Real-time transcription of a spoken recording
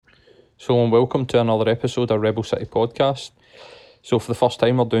So, and welcome to another episode of Rebel City Podcast. So, for the first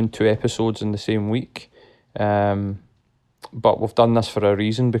time, we're doing 2 episodes in the same week. But we've done this for a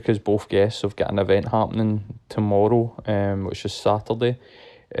reason, because both guests have got an event happening tomorrow, which is Saturday,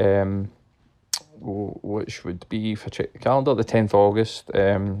 which would be, if I check the calendar, the 10th of August.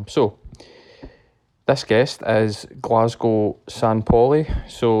 So, this guest is Glasgow St. Pauli.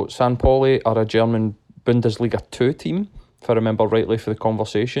 So, St. Pauli are a German Bundesliga 2 team, if I remember rightly for the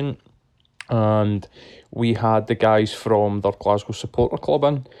conversation. And we had the guys from their Glasgow supporter club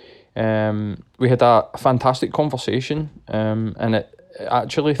in. We had a fantastic conversation, and it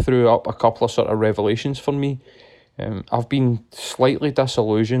actually threw up a couple of sort of revelations for me. I've been slightly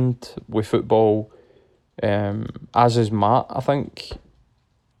disillusioned with football, as is Matt, I think,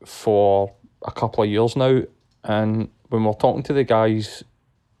 for a couple of years now. And when we're talking to the guys,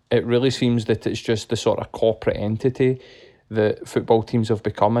 it really seems that it's just the sort of corporate entity that football teams have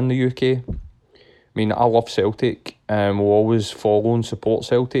become in the UK. I mean, I love Celtic and will always follow and support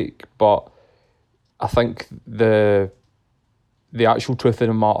Celtic, but I think the actual truth of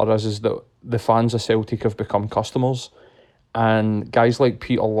the matter is that the fans of Celtic have become customers, and guys like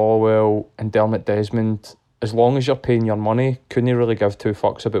Peter Lawwell and Dermot Desmond, as long as you're paying your money, couldn't really give two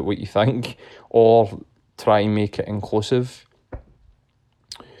fucks about what you think or try and make it inclusive.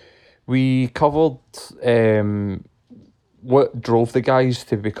 We covered what drove the guys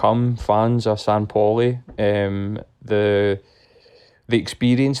to become fans of St. Pauli, the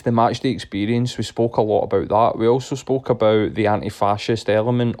experience, the match day experience. We spoke a lot about that. We also spoke about the anti-fascist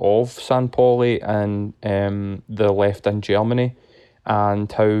element of St. Pauli and the left in Germany,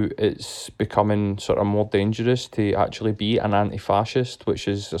 and how it's becoming sort of more dangerous to actually be an anti-fascist, which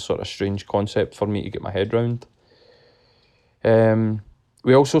is a sort of strange concept for me to get my head round.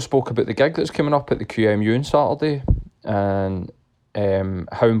 We also spoke about the gig that's coming up at the QMU on Saturday, and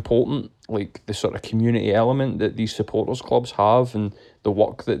how important, like, the sort of community element that these supporters clubs have, and the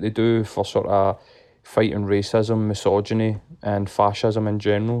work that they do for sort of fighting racism, misogyny and fascism in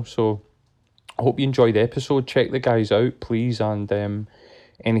general. So I hope you enjoyed the episode. Check the guys out, please, and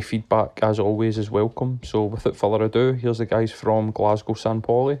any feedback, as always, is welcome. So without further ado, here's the guys from Glasgow St.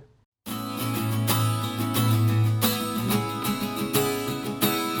 Pauli.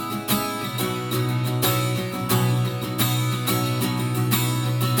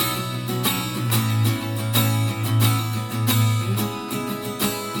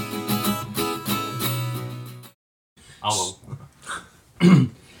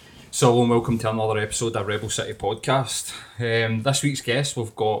 So, and welcome to another episode of Rebel City Podcast. This week's guest,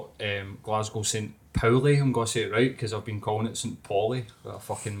 we've got Glasgow St. Pauli. I'm going to say it right because I've been calling it St. Pauli with a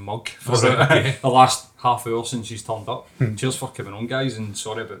fucking mug for the last half hour since she's turned up. Cheers for coming on, guys, and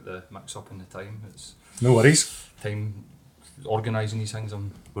sorry about the mix-up in the time. It's no worries. Time organising these things.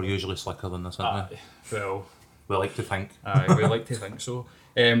 We're usually slicker than this, aren't we? Well, we like to think. We like to think so.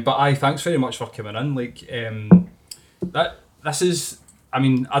 But thanks very much for coming in. This is, I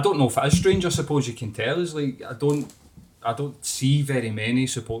mean, I don't know if it is strange. I suppose you can tell. Is like I don't see very many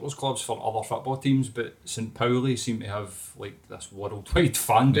supporters clubs for other football teams, but St. Pauli seem to have like this worldwide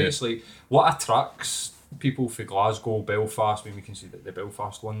fan base. Yeah. Like, what attracts people for Glasgow, Belfast? I mean, we can see that the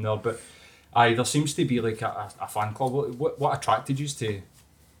Belfast one there, but there seems to be like a fan club. What attracted you to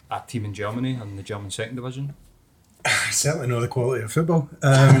a team in Germany and the German second division? Certainly not the quality of football.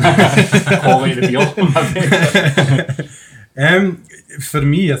 Quality of the beer. For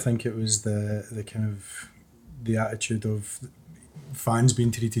me, I think it was the kind of the attitude of fans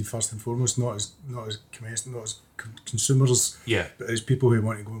being treated first and foremost, not as consumers, but as people who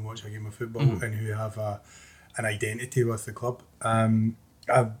want to go and watch a game of football and who have an identity with the club. I'm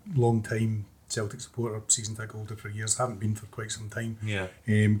a long time Celtic supporter, season ticket holder for years, haven't been for quite some time.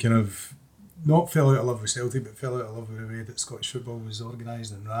 Kind of not fell out of love with Celtic, but fell out of love with the way that Scottish football was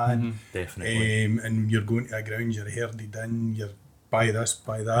organised and ran. Definitely. And you're going to a ground, you're herded in, you're by this,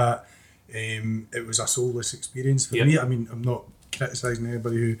 by that. It was a soulless experience for me. I mean, I'm not criticising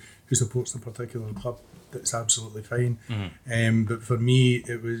anybody who supports a particular club. That's absolutely fine. But for me,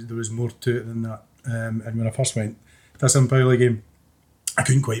 there was more to it than that. And when I first went to the St. Pauli game, I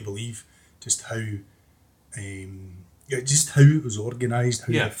couldn't quite believe just how it was organised,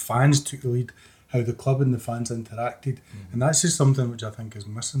 how the fans took the lead, how the club and the fans interacted, and that's just something which I think is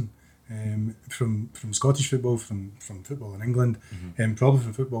missing from Scottish football, from football in England, and probably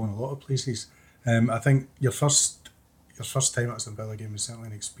from football in a lot of places. I think your first time at a St. Pauli game was certainly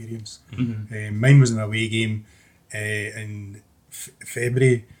an experience. Mine was an away game in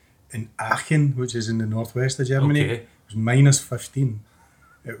February in Aachen, which is in the northwest of Germany. It was -15.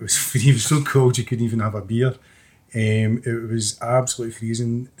 It was so cold you couldn't even have a beer. It was absolutely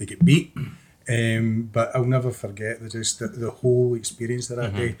freezing. They get beat, but I'll never forget the whole experience of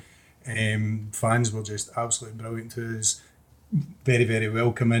that day. Fans were just absolutely brilliant to us, very, very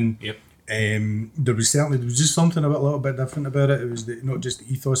welcoming. Yep. There was just something a little bit different about it. It was not just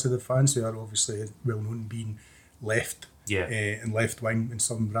the ethos of the fans, who are obviously well known being left, and left wing, and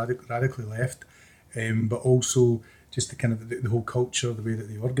some radically left, but also just the kind of the whole culture, the way that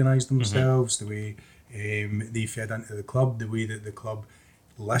they organised themselves, the way they fed into the club, the way that the club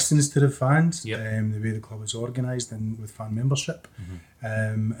listens to the fans, the way the club is organised and with fan membership,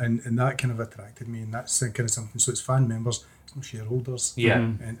 and that kind of attracted me, and that's kind of something. So it's fan members, it's not shareholders,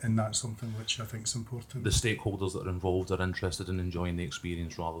 and that's something which I think is important. The stakeholders that are involved are interested in enjoying the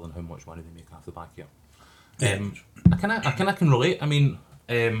experience rather than how much money they make off the back here. I can relate. I mean,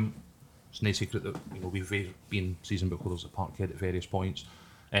 it's no secret that we've been season book holders at Parkhead at various points.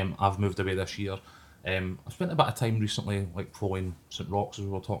 I've moved away this year. I've spent a bit of time recently, like following St Roch's, as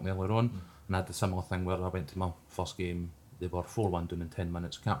we were talking earlier on, and I had the similar thing where I went to my first game. They were 4-1 down in 10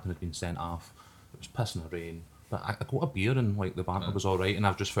 minutes. Captain had been sent off. It was pissing the rain, but I got a beer and like the banter was all right. And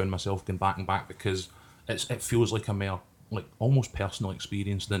I've just found myself going back and back because it feels like a more like almost personal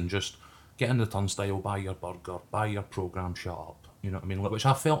experience than just get in the turnstile, buy your burger, buy your programme, shut up. You know what I mean? Which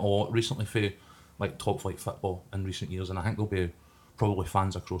I felt a lot recently for like top flight football in recent years, and I think there'll be probably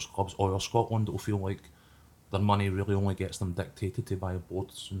fans across clubs all over Scotland that will feel like their money really only gets them dictated to by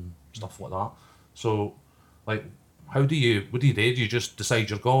boards and stuff like that. So, like, what do you do? Do you just decide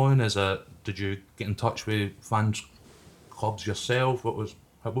you're going? Did you get in touch with fans clubs yourself? What was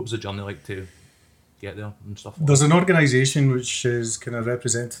the journey like to get there and stuff like There's an organisation which is kind of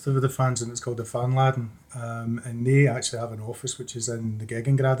representative of the fans, and it's called the Fanladen, and they actually have an office which is in the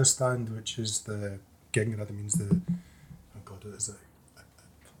Gegengrade stand, which is the Gegengrade means the what is it?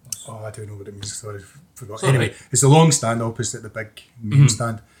 Oh, I don't know what it means. Sorry, forgot. Sorry. Anyway, it's the long stand opposite the big main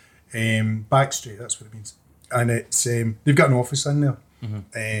stand. Back straight, that's what it means. And it's they've got an office in there,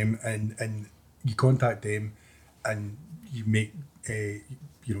 and you contact them, and you make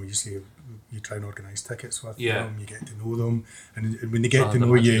you say you try and organise tickets with them. You get to know them, and when they get to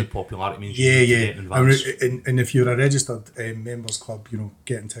know you, the popularity means you need to get in advance. And if you're a registered members club,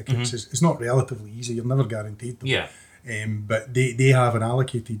 getting tickets it's not relatively easy. You're never guaranteed them. Yeah. But they have an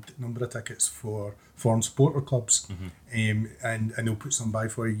allocated number of tickets for foreign supporter clubs, and they'll put some by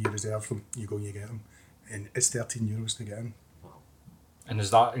for you. You reserve them, you go and you get them, and it's €13 to get in. And is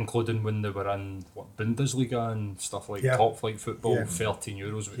that including when they were in Bundesliga and stuff like top flight football?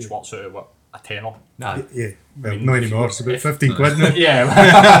 €13, which works out at a tenner. Nah. Yeah, well, not anymore. It's about 15 quid now.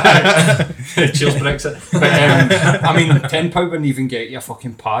 Yeah. Cheers Brexit. But I mean, £10 wouldn't even get you a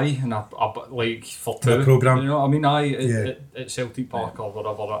fucking pie and a like for two. The programme. You know what I mean? At Celtic Park or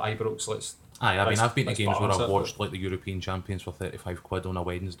whatever at Ibrox. I've been to games where I've it. watched like the European champions for 35 quid on a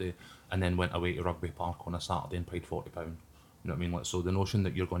Wednesday, and then went away to Rugby Park on a Saturday and paid £40. You know what I mean? Like, so the notion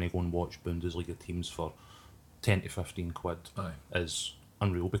that you're going to go and watch Bundesliga teams for 10 to 15 quid is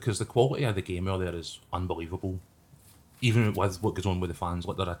unreal, because the quality of the game out there is unbelievable. Even with what goes on with the fans,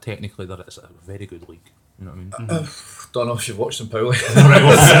 like it's a very good league. You know what I mean? Don't know if you've watched them, Pauli.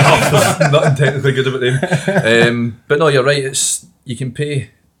 Nothing technically good about them. But no, you're right. You can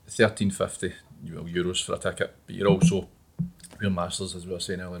pay €13.50 euros for a ticket, but you're also we're masters, as we were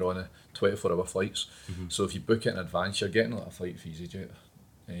saying earlier on, 24-hour flights. So if you book it in advance, you're getting like a flight for EasyJet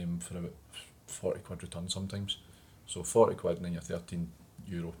for about 40 quid return sometimes. So 40 quid and then your €13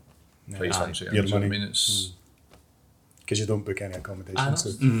 price entry. Your money. I mean, it's because you don't book any accommodation.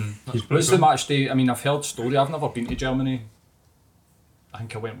 What's the match day? I mean, I've heard story. I've never been to Germany. I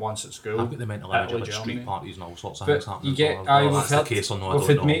think I went once at school. I've got the mental image of like Germany. street parties and all sorts of But things happening. you get, that's the case or no, I we've don't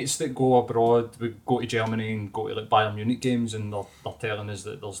had know. mates that go abroad, we go to Germany and go to like Bayern Munich games, and they're telling us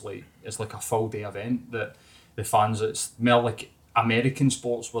that it's like a full day event, that the fans, it's more like American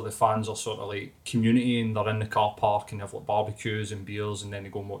sports where the fans are sort of like community and they're in the car park and have like barbecues and beers and then they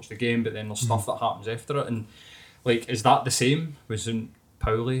go and watch the game, but then there's stuff that happens after it. And like, is that the same with St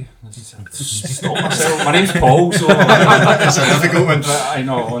Pauli? Stop myself. My name's Paul, so It's a difficult one. I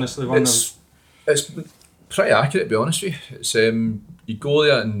know, honestly, it's pretty accurate, to be honest with you. It's you go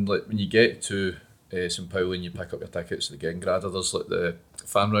there and like when you get to St Pauli and you pick up your tickets at the Gegengrade, there's like the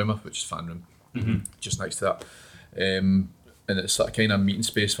fan room, which is fan room, just next to that, and it's that kind of meeting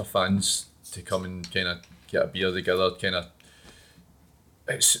space for fans to come and kind of get a beer together. Kind of,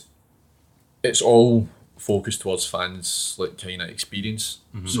 it's all focused towards fans like kind of experience.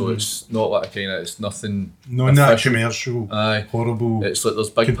 So it's not like a kind of, it's nothing. Not that commercial. Aye. Horrible. It's like there's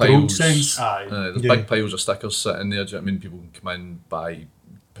big controlled piles. sense. Aye. There's big piles of stickers sitting there. Do you know what I mean? People can come in, buy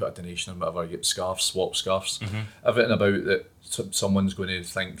put a donation or whatever, you get scarves, swap scarves, everything about that. Someone's going to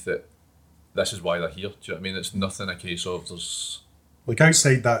think that this is why they're here. Do you know what I mean? It's nothing a case of there's like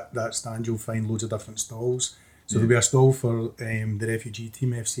outside that stand, you'll find loads of different stalls. So there'll be a stall for the refugee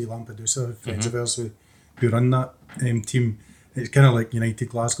team, FC Lampedusa, friends of ours who run that team. It's kind of like United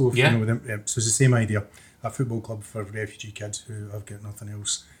Glasgow, if you know, with them. So it's the same idea. A football club for refugee kids who have got nothing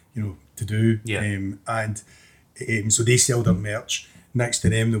else, to do. So they sell their merch. Next to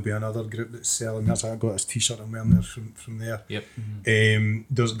them, there'll be another group that's selling. I've got this T-shirt I'm wearing there from there. Yep.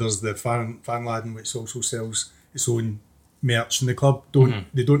 There's the Fan Laden, which also sells its own merch, and the club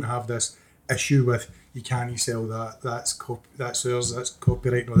they don't have this issue with you can't sell that. That's ours. That's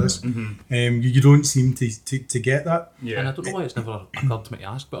copyright and all this. You don't seem to get that. Yeah. And I don't know why it's never occurred to me to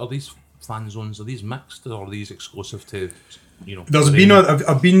ask, but are these fan zones, are these mixed or are these exclusive to?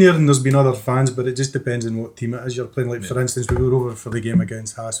 I've been there and there's been other fans, but it just depends on what team it is you're playing. Like for instance, we were over for the game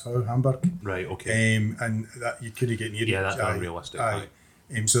against HSV Hamburg. Right. Okay. And that you couldn't get near. Yeah, that's unrealistic.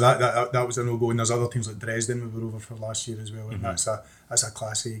 So that was a no go. And there's other teams like Dresden we were over for last year as well, and that's a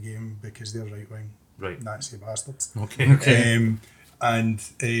Class A game because they're right wing Nazi bastards. Okay.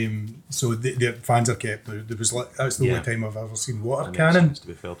 So the fans are kept. That's the only time I've ever seen water cannon to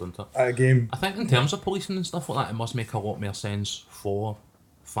be fair, doesn't it? at a game. I think in terms of policing and stuff like that, it must make a lot more sense for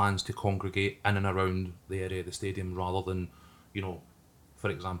fans to congregate in and around the area of the stadium rather than, for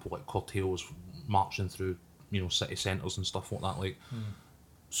example, like corteos marching through, city centres and stuff like that.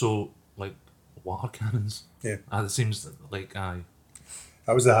 So like water cannons. Yeah. It seems like That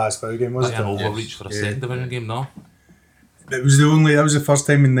was the HSV game, wasn't an it? overreach for a second division game, no? That was the first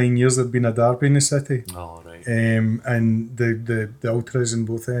time in 9 years there'd been a derby in the city. Oh, right. And the ultras in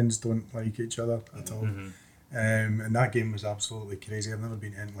both ends don't like each other at all. And that game was absolutely crazy. I've never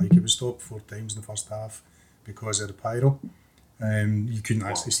been in it was stopped 4 times in the first half because of the pyro. You couldn't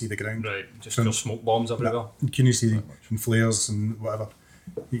actually see the ground. Right, just your smoke bombs everywhere. You couldn't see from flares and whatever.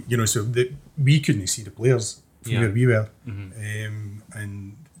 So we couldn't see the players from where we were.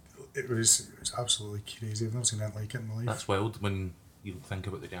 And it was absolutely crazy. I've never seen anything like it in my life. That's wild when you think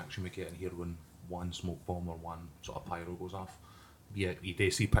about the reaction we get in here when one smoke bomb or one sort of pyro goes off. Yeah, you do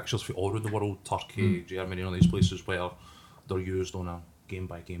see pictures from all around the world, Turkey, Germany, all these places where they're used on a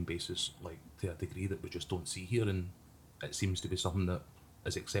game-by-game basis, like to a degree that we just don't see here, and it seems to be something that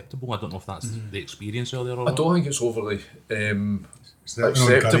is acceptable. I don't know if that's the experience earlier or I don't think it's overly Is that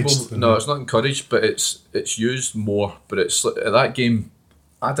acceptable. No, it's not encouraged, but it's used more. But it's at that game,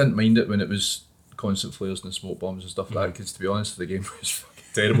 I didn't mind it when it was constant flares and smoke bombs and stuff like that. Because to be honest, the game was fucking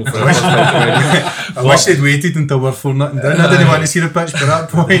terrible for us. I wish they'd waited until we're 4-0 down. I didn't want to see the pitch by that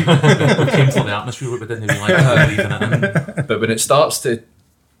point. We came for the atmosphere, but we didn't realise we were leaving it in. But when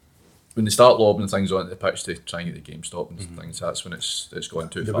they start lobbing things onto the pitch to try and get the game stopped and things, that's when it's gone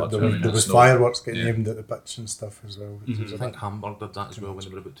too far. There was fireworks getting aimed at the pitch and stuff as well. I think Hamburg did that as well when they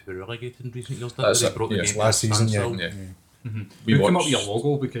were about to be relegated in recent years. That's they brought the game last season, We come up with your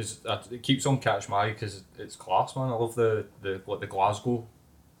logo because it keeps on catch my eye because it's class, man. I love the Glasgow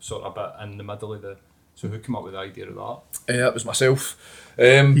sort of bit in the middle of the. So who came up with the idea of that? That was myself.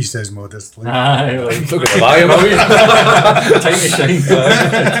 He says modestly. Aye, Look at the lie, time to shine.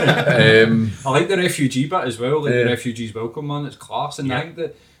 I like the refugee bit as well. Like the refugees welcome, man. It's class, and I think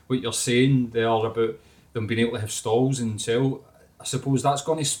that what you're saying there about them being able to have stalls and sell, I suppose that's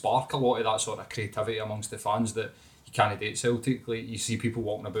going to spark a lot of that sort of creativity amongst the fans that you can't do at Celtic. Like you see people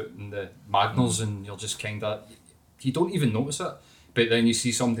walking about in the Magners, and you're just kind of you don't even notice it. But then you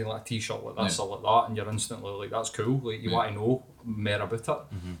see something like a T-shirt like this or like that, and you're instantly like, "That's cool." Like you want to know more about it.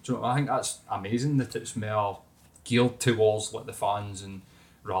 Do you know? I think that's amazing that it's more geared towards like the fans, and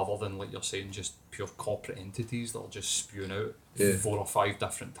rather than like you're saying, just pure corporate entities that are just spewing out 4 or 5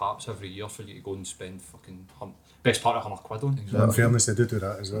 different taps every year for you to go and spend fucking best part of £100 on. Exactly. In fairness, they do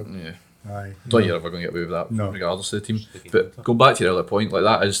that as well. Yeah. Aye. Don't think you're ever going to get away with that, No. regardless of the team. But going back to your other point, like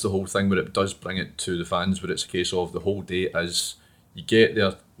that is the whole thing where it does bring it to the fans, where it's a case of the whole day is. You get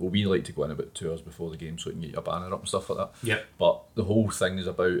there, we like to go in about 2 hours before the game so you can get your banner up and stuff like that. Yeah. But the whole thing is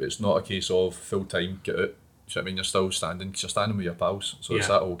about, it's not a case of full time, get out. Do you know what I mean? You're still standing, because you're standing with your pals. So it's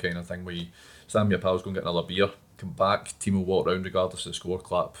that whole kind of thing where you stand with your pals, go and get another beer, come back, team will walk around regardless of the score,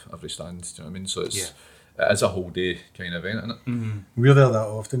 clap, every stand. Do you know what I mean? So it is a whole day kind of event, isn't it? We're there that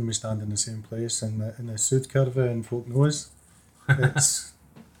often, we stand in the same place in the Sud Curve and folk know us. It's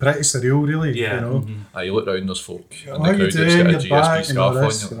pretty surreal, really. Yeah. You know? You look round, there's folk in the What are crowd you that's doing? got a You're back GSP and all scarf on.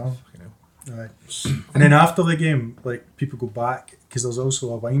 this, You're you like, know. fucking hell. Right. And then after the game, like people go back because there's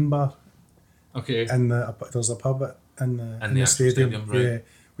also a wine bar. Okay. And there's a pub in the actual stadium, stadium, right.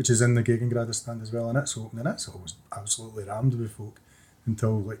 which is in the Gegengrad stand as well, and it's open and it's always absolutely rammed with folk.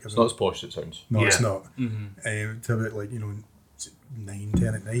 until like It's not as posh as it sounds. no, it's Yeah. not. Until about like 9,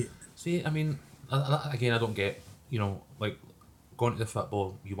 10 at night. See, I mean, again, I don't get, like going to the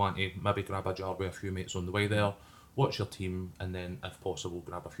football, you want to maybe grab a jar with a few mates on the way there, watch your team, and then, if possible,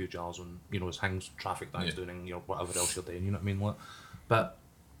 grab a few jars on, as things, traffic dies down and, whatever else you're doing, you know what I mean? Like, but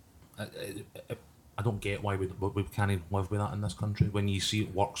I don't get why we can't live with that in this country when you see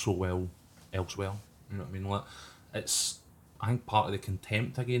it work so well elsewhere, you know what I mean? Like, it's, I think, part of the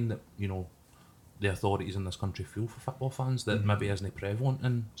contempt, again, that, the authorities in this country feel for football fans that maybe isn't prevalent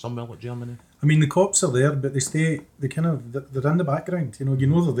in somewhere like Germany. I mean, the cops are there, but they're in the background. You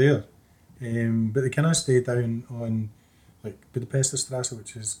know they're there, but they kind of stay down on like Budapeststrasse,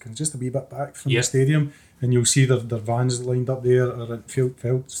 which is just a wee bit back from the stadium, and you'll see their vans lined up there, or at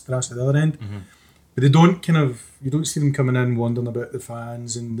Feldstrasse at the other end. But they don't you don't see them coming in wandering about the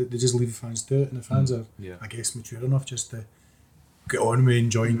fans, and they just leave the fans to it, and the fans are, I guess, mature enough just to get on with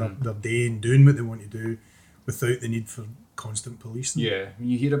enjoying their day and doing what they want to do without the need for constant policing. Yeah,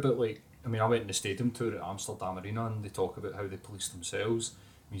 you hear about I went in the stadium tour at Amsterdam Arena, and they talk about how they police themselves.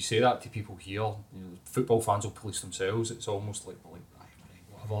 When you say that to people here, football fans will police themselves. It's almost like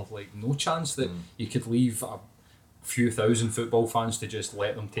whatever, like no chance that you could leave a few thousand football fans to just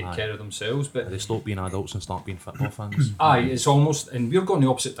let them take care of themselves. But they stop being adults and start being football fans. It's almost, and we're going the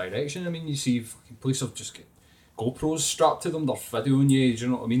opposite direction. I mean, you see, fucking police have just got GoPros strapped to them. They're videoing you. Do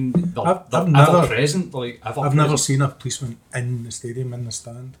you know what I mean? They're ever present. I've never seen a policeman in the stadium in the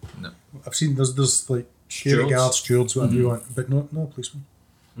stand. No, I've seen there's like security guards, stewards, whatever you want, but no policeman.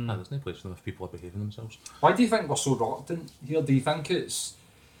 There's no place for them if people are behaving themselves. Why do you think we're so reluctant here? Do you think it's...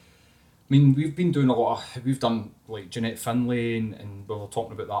 I mean, we've been doing we've done like Jeanette Finlay and we were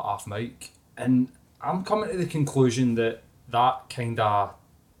talking about that off mic, and I'm coming to the conclusion that kind of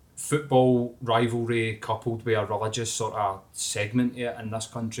football rivalry coupled with a religious sort of segment here in this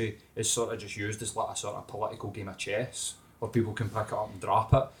country is sort of just used as like a sort of political game of chess where people can pick it up and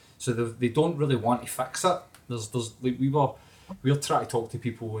drop it. So they don't really want to fix it. There's like we're trying to talk to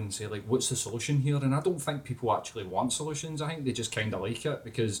people and say like, what's the solution here? And I don't think people actually want solutions. I think they just kind of like it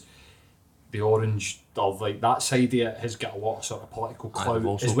because the orange of like that side of it has got a lot of sort of political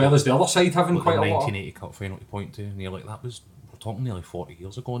clout, as well as the other side having quite a lot. The 1980 Cup final to point to, and you're like, we're talking nearly 40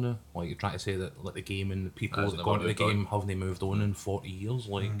 years ago now. Like, you're trying to say that like the game and the people that gone to the game haven't moved on in 40 years.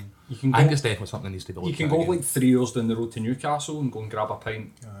 Like, I think it's definitely something that needs to be looked at. You can go like 3 years down the road to Newcastle and go and grab a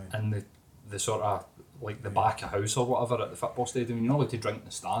pint in the sort of like the back of house or whatever at the football stadium. You're not allowed to drink in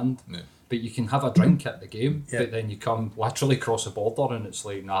the stand, but you can have a drink at the game. But then you come literally across the border and it's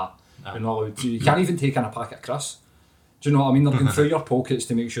like, nah. You're not allowed to. You can't even take in a packet of crisps. Do you know what I mean? They're going through your pockets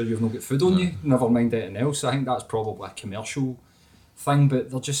to make sure you've not got food on you, never mind anything else. I think that's probably a commercial thing, but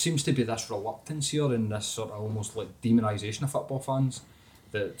there just seems to be this reluctance here and this sort of almost like demonisation of football fans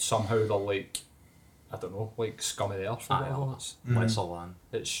that somehow they're like, I don't know, like scum of the earth or whatever.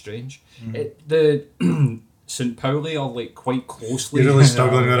 It's strange. The St. Pauli are like quite closely... You're really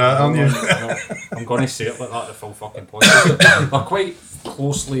struggling with that, aren't you? I'm going to say it like that the full fucking podcast. They're quite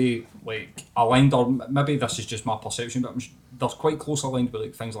closely like aligned, or maybe this is just my perception, but they're quite close aligned with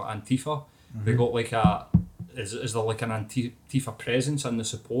like things like Antifa. They got like is there like an Antifa presence in the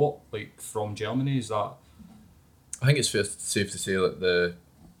support like from Germany? Is that... I think it's safe to say that the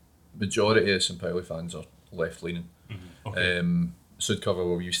majority of St. Pauli fans are left leaning. Okay. Sudcover,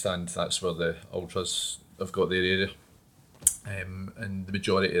 where we stand, that's where the ultras have got their area, and the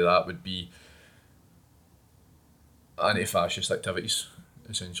majority of that would be anti-fascist activities,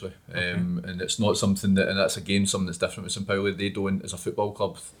 essentially. And it's not something that, and that's again something that's different with St. Pauli. They don't, as a football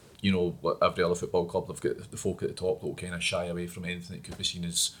club, like every other football club, they've got the folk at the top that will kind of shy away from anything that could be seen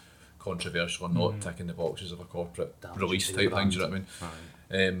as controversial or not ticking the boxes of a corporate release type thing. Do you know what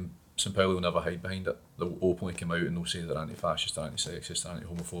I mean? St. Pauli will never hide behind it. They'll openly come out and they'll say they're anti-fascist, anti-sexist,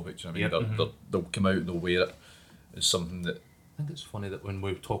 anti-homophobic. Do you know what I mean? They'll come out and they'll wear it as something that... I think it's funny that when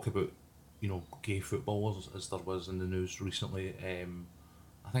we talk about, gay footballers, as there was in the news recently,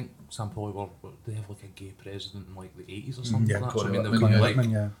 I think St. Pauli they have like a gay president in like the 80s or something like that. So, I mean, they're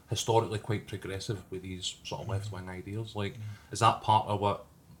like historically quite progressive with these sort of left-wing ideas. Like, is that part of what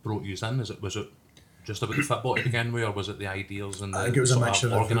brought you in? Was it just about the football to begin with, or was it the ideals and the I think it was a mixture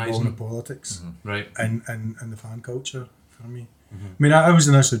of organising football and politics, right, and the fan culture for me. I mean, I was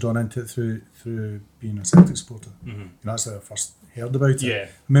initially drawn into it through being a Celtic supporter. And that's how I first heard about it. Yeah. I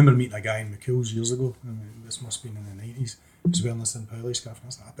remember meeting a guy in McCool's years ago. This must have been in the 90s. He was wearing a St. Pauli scarf, and I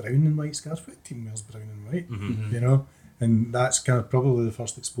was like, a brown and white scarf? What team wears brown and white? And that's kind of probably the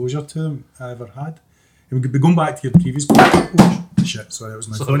first exposure to him I ever had. And we could be going back to your previous point. Oh, shit, sorry, that was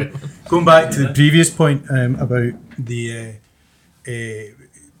my phone. Going back to the previous point about the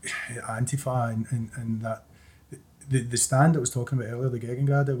Antifa and that the stand that I was talking about earlier, the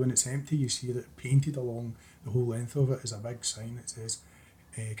Gegengrade, when it's empty, you see that painted along the whole length of it is a big sign that says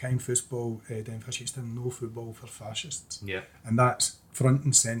kein Fußball, den Faschisten, no football for fascists. Yeah. And that's front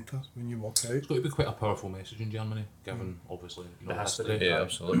and centre when you walk out. It's got to be quite a powerful message in Germany, given obviously The history. history. Yeah,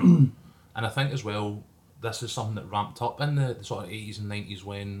 absolutely. And I think as well, this is something that ramped up in the sort of 80s and 90s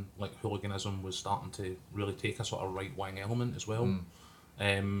when like hooliganism was starting to really take a sort of right wing element as well.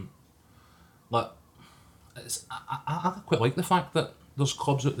 Like, I quite like the fact that there's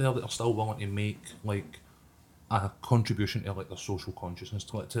clubs out there that are still willing to make like a contribution to like their social consciousness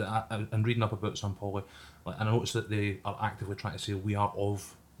and reading up about St. Pauli, like, and I noticed that they are actively trying to say we are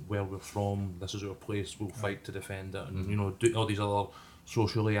of where we're from, this is our place, we'll fight to defend it, and you know, do all these other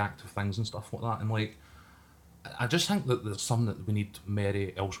socially active things and stuff like that. And like, I just think that there's something that we need to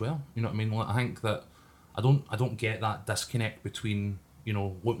marry elsewhere. You know what I mean? Like, I think that I don't get that disconnect between, you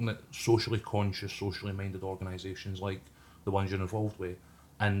know, looking at socially conscious, socially minded organisations like the ones you're involved with,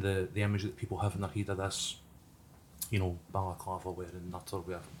 and the image that people have in their head of this, you know, balaclava wearing nutter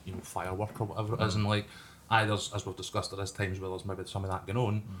with, you know, firework or whatever it is, and like, there's, as we've discussed, there is times where there's maybe some of that going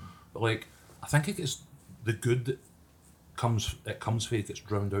on, but like, I think it gets the good that comes for it gets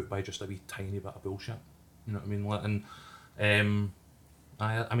drowned out by just a wee tiny bit of bullshit. You know what I mean? Like, and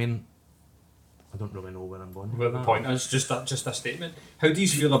I mean, I don't really know where I'm going. Well, the point is just a statement. How do you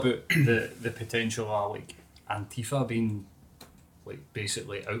feel about the potential of like Antifa being like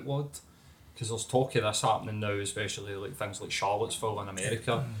basically outlawed? Because there's talk of this happening now, especially like things like Charlottesville in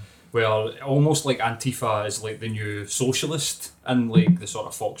America, where almost like Antifa is like the new socialist in like the sort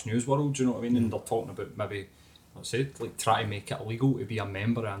of Fox News world. Do you know what I mean? And they're talking about maybe, let's say, like try to make it illegal to be a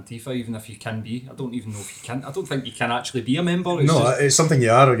member of Antifa, even if you can be. I don't even know if you can. I don't think you can actually be a member. It's it's something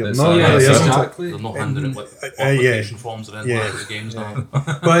you are or you're not. Yeah, Really, isn't it? exactly. They're not handing it like application forms and then like the games now.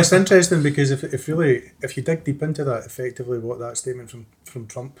 But it's interesting because if you dig deep into that, effectively what that statement from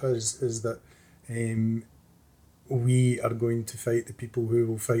Trump is that we are going to fight the people who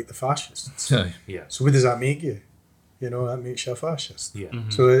will fight the fascists. Yeah. So what does that make you? You know, that makes you a fascist. Yeah.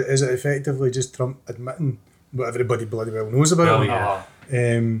 So is it effectively just Trump admitting what everybody bloody well knows about Well,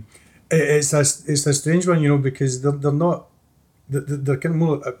 him? yeah. It's a strange one, you know, because they're not. They're kind of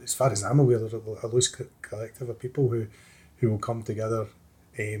more, as far as I'm aware, they're a loose collective of people who will come together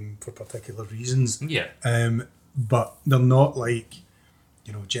for particular reasons. Yeah. But they're not like,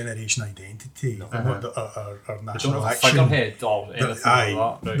 you know, generation identity No. or They don't national have a action. figurehead or anything Aye,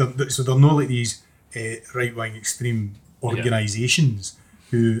 like that. Right. so they're not like these right-wing extreme organisations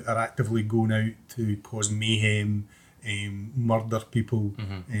who are actively going out to cause mayhem, murder people,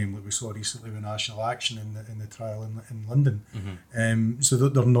 like we saw recently with National Action in the trial in London. So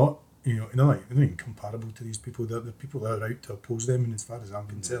that they're not, you know, they're not even comparable to these people. They're the people that are out to oppose them, and as far as I'm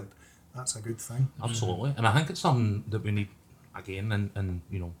concerned, that's a good thing. Absolutely, and I think it's something that we need again in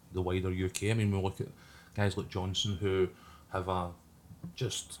you know, the wider UK. I mean, we look at guys like Johnson who have a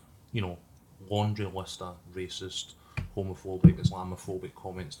just, you know, laundry list of racist, homophobic, Islamophobic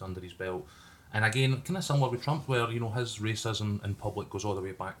comments under his belt. And again, kind of similar with Trump, where, you know, his racism in public goes all the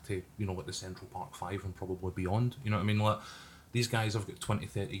way back to, you know, like the Central Park 5 and probably beyond. You know what I mean? Like, these guys have got 20,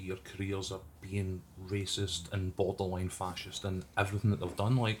 30-year careers of being racist and borderline fascist and everything that they've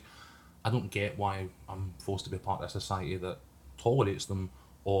done. Like, I don't get why I'm forced to be a part of a society that tolerates them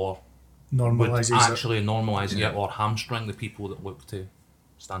or Normalises would it. actually normalise it or hamstring the people that look to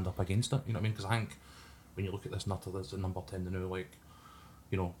stand up against it. You know what I mean? Because I think when you look at this nutter that's at number 10 now, like,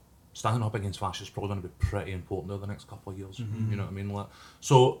 you know, standing up against fascists is probably going to be pretty important over the next couple of years. You know what I mean? Like,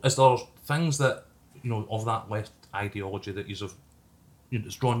 so is there things that, you know, of that left ideology that you've, you know,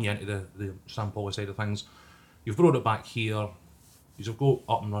 it's drawn you into the St. Pauli side of things? You've brought it back here. You've got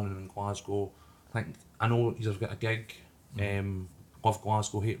up and running in Glasgow. I know you've got a gig. Love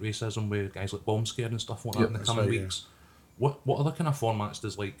Glasgow, Hate Racism with guys like Bomb Scare and stuff like that in the coming weeks. What other kind of formats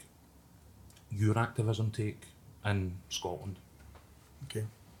does like your activism take in Scotland? Okay.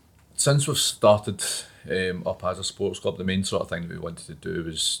 Since we've started up as a sports club, the main sort of thing that we wanted to do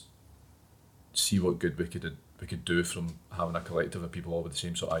was see what good we could do from having a collective of people all with the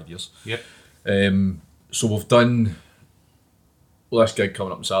same sort of ideas. Yep. So we've done this gig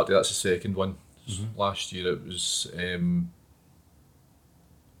coming up on Saturday. That's the second one. Last year it was it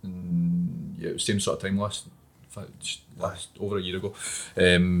was same sort of time last over a year ago.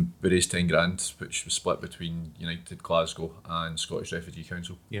 We raised 10 grand, which was split between United Glasgow and Scottish Refugee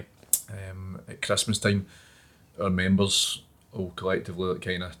Council. Yep. At Christmas time, our members will collectively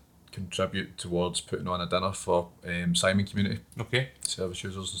kind of contribute towards putting on a dinner for Simon community Okay. service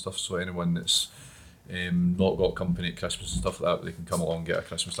users and stuff. So anyone that's not got company at Christmas and stuff like that, they can come along and get a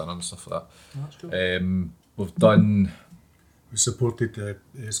Christmas dinner and stuff like that. That's cool. We've done. We supported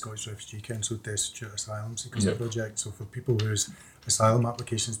the Scottish Refugee Council Destitute Asylum Seekers project. So for people whose asylum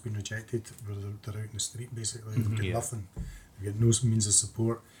application's been rejected, where they're out in the street basically, they've got nothing, they've got no means of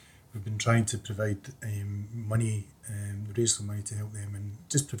support. We've been trying to provide money, raise some money to help them and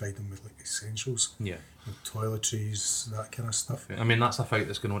just provide them with like essentials, Yeah. like toiletries, that kind of stuff. I mean, that's a fight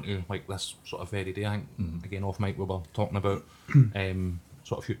that's going on to like this sort of very day. I think again off mic we were talking about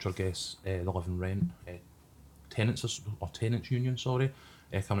sort of future guests, the Live and Rent tenants union,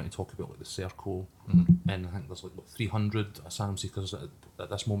 coming to talk about like the Serco, and I think there's like 300 asylum seekers at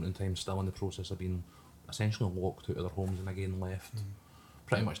this moment in time still in the process of being essentially locked out of their homes and again left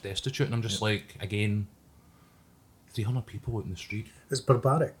pretty much destitute. And I'm just like, again, 300 people out in the street. It's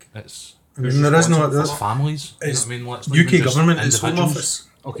barbaric. It's I mean, there is no. it's There's, families. it's You know what I mean? Like, it's not even UK just government is Home individuals. Office.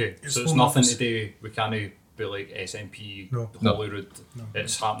 Okay, It's so it's Home nothing Office. to do. We can't be like SNP, No. Holyrood. No.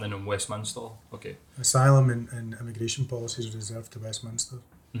 It's happening in Westminster. Okay. Asylum and immigration policies reserved to Westminster.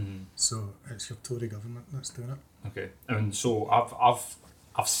 Mm-hmm. So it's your Tory government that's doing it. Okay. And so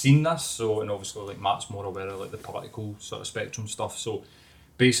I've seen this. So, and obviously like Matt's more aware of like the political sort of spectrum stuff. So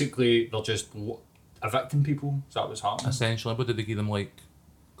basically they're just evicting people. Is that what's happening? Essentially, but did they give them like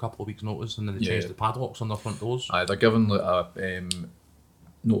a couple of weeks' notice and then they changed Yeah. the padlocks on their front doors? Aye, they're given like a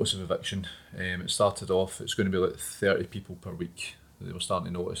notice of eviction. It started off, it's going to be like 30 people per week that they were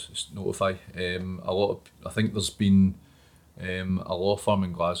starting to notify. A lot of, I think there's been a law firm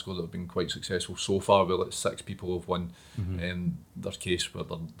in Glasgow that have been quite successful so far, where like 6 people have won their case where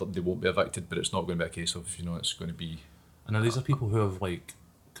they won't be evicted, but it's not going to be a case of, it's going to be... And now these are people who have like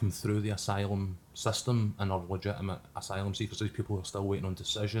come through the asylum system and are legitimate asylum seekers. These people who are still waiting on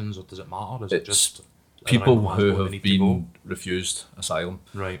decisions, or does it matter? Is it It's just people around who Glasgow they have need to go? been refused asylum.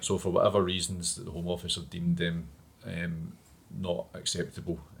 Right. So for whatever reasons that the Home Office have deemed them not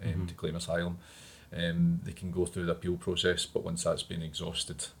acceptable to claim asylum, they can go through the appeal process, but once that's been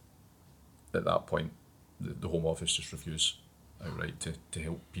exhausted, at that point, the Home Office just refuse outright to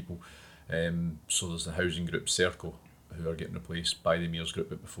help people. So there's the housing group Serco, who are getting replaced by the Mears Group,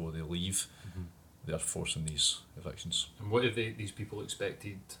 but before they leave, they're forcing these evictions. And what have these people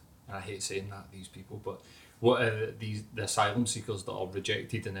expected? And I hate saying that, these people, but what are the asylum seekers that are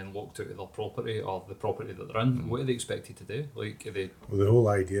rejected and then locked out of their property or the property that they're in? What are they expected to do? Like, are they? Well, the whole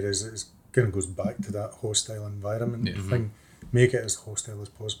idea is it kind of goes back to that hostile environment thing. Make it as hostile as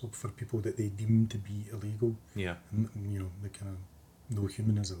possible for people that they deem to be illegal. Yeah. And, the kind of no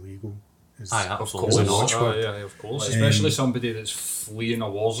human is illegal. Is, Aye, Of absolutely. course, a watchword. yeah, of course. Especially somebody that's fleeing a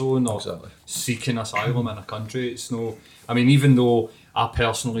war zone or Exactly. seeking asylum in a country. It's no. I mean, even though I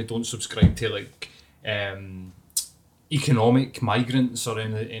personally don't subscribe to like economic migrants or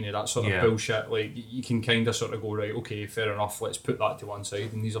any of that sort of Yeah. bullshit, like you can kind of sort of go, right, okay, fair enough. Let's put that to one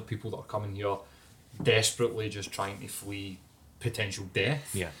side. And these are people that are coming here desperately just trying to flee potential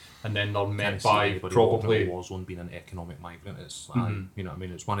death. Yeah. And then they're Can't met see by anybody walking out probably. of a war zone being an economic migrant. It's you know what I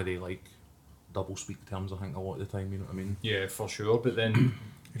mean. It's one of the like double speak terms I think a lot of the time. You know what I mean. Yeah, for sure. But then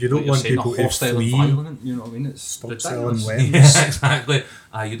if you don't like you're want saying, people a to hostile flee, environment, you know what I mean? It's stop selling ridiculous. weapons. Yeah, exactly.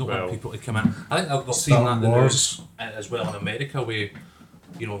 You don't Well, want people to come in. I think they're seeing that starting in the wars. news as well in America,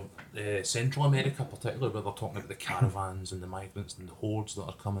 where Central America particularly, where they're talking about the caravans and the migrants and the hordes that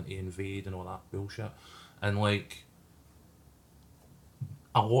are coming to invade and all that bullshit. And like,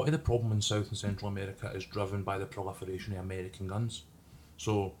 a lot of the problem in South and Central America is driven by the proliferation of American guns.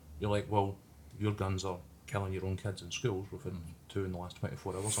 So you're like, well, your guns are killing your own kids in schools. We've had 2 in the last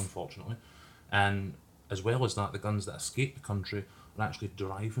 24 hours, unfortunately. And as well as that, the guns that escape the country are actually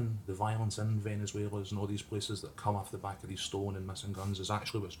driving the violence in Venezuela and all these places that come off the back of these stolen and missing guns is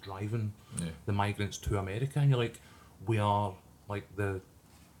actually what's driving the migrants to America. And you're like, we are like the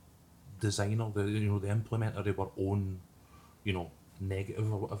designer, the implementer of our own,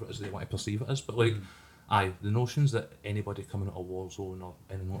 negative or whatever it is they want to perceive it as. But like, the notions that anybody coming out of a war zone or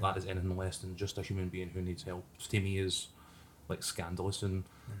anything like that is anything less than just a human being who needs help, to me is like scandalous. And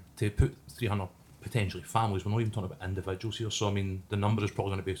to put 300 potentially families, we're not even talking about individuals here, so I mean the number is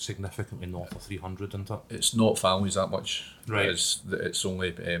probably going to be significantly north of 300, isn't it? It's not families that much. Right. It's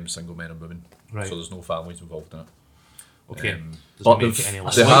only single men and women. Right. So there's no families involved in it. Okay. But Doesn't make they've- it any they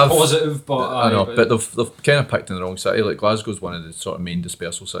less. It's have- positive, but I know, but they've kind of picked in the wrong city. Like Glasgow's one of the sort of main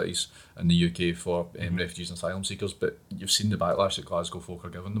dispersal cities in the UK for refugees and asylum seekers. But you've seen the backlash that Glasgow folk are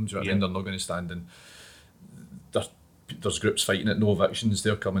giving them. Do you know what I mean? They're not going to stand in. There's groups fighting it. No evictions.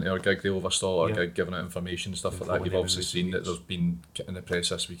 They're coming to our gig. They'll overstall our gig, giving out information and stuff like that. Following You've them obviously every 2 seen that weeks. there's been in the press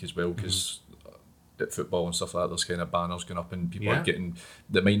this week as well because at football and stuff like that, there's kind of banners going up and people Yeah. are getting,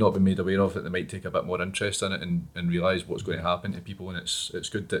 that might not be made aware of it, they might take a bit more interest in it and realise what's going to happen to people, and it's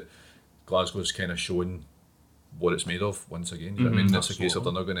good that Glasgow's kind of showing what it's made of once again. You know what I mean? It's a case of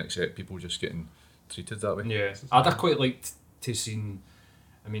they're not going to accept people just getting treated that way. Yeah, I'd have quite liked to seen.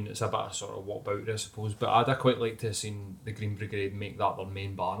 I mean, it's a bit of sort of what about it, I suppose, but I'd have quite liked to have seen the Green Brigade make that their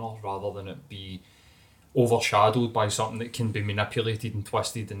main banner rather than it be overshadowed by something that can be manipulated and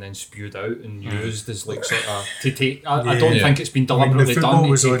twisted and then spewed out and used as like sort of to take. I don't Yeah. think it's been I mean, deliberately the football done to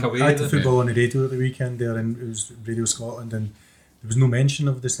was take on, away I had the the. football on the radio at the weekend there, and it was Radio Scotland, and there was no mention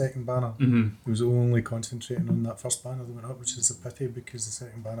of the second banner. It was only concentrating on that first banner that went up, which is a pity because the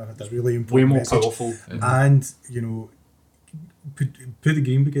second banner had a really Way important more message. powerful. And put the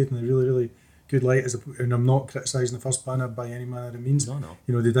Green Brigade in a really, really good light. And I'm not criticising the first banner by any manner of means. No.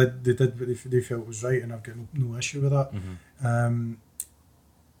 They did what they felt was right, and I've got no issue with that.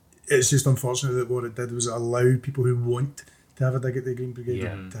 It's just unfortunate that what it did was allow people who want to have a dig at the Green Brigade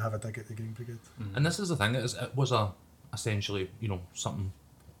to have a dig at the Green Brigade. And this is the thing, it was essentially, something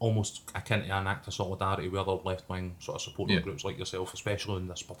almost akin to an act of solidarity with other left-wing sort of supporting groups like yourself, especially in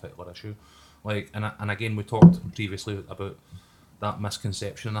this particular issue. And again, we talked previously about that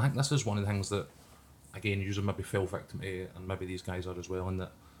misconception, and I think this is one of the things that, again, usually maybe fell victim to, and maybe these guys are as well, in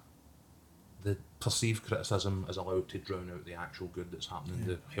that the perceived criticism is allowed to drown out the actual good that's happening,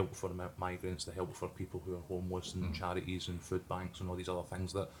 the help for migrants, the help for people who are homeless, and charities and food banks and all these other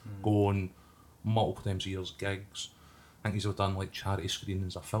things that go on multiple times a year, gigs. I think he's done like charity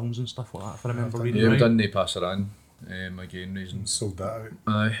screenings of films and stuff like that, if I remember reading Yeah, right. we've done Ne Passaran, again, reasons. Sold that out.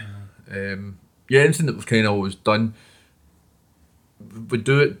 Aye. Anything that we've kind of always done, we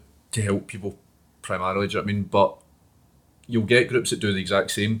do it to help people primarily, do you know what I mean? But you'll get groups that do the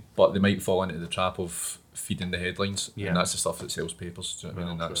exact same, but they might fall into the trap of feeding the headlines, Yeah. and that's the stuff that sells papers, do you know what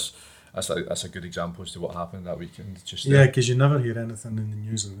I mean? And that's a good example as to what happened that weekend. Just Yeah, because you never hear anything in the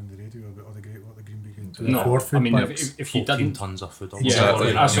news or in the radio about what the Green Brigade do No, for food I mean, banks. if you 14 didn't, tons of food. yeah,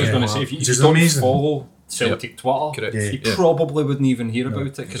 Exactly. that's what I was going to say. If you Which is don't amazing. follow Celtic Twitter, Correct. Yeah. you Yeah. probably wouldn't even hear about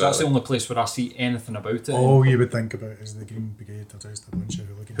it because that's the exactly. only place where I see anything about it. All you would think about is the Green Brigade are just a bunch of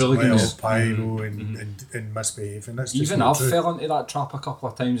hooligans, Hooligans. pyro and misbehave, and that's just Even not I've true. fell into that trap a couple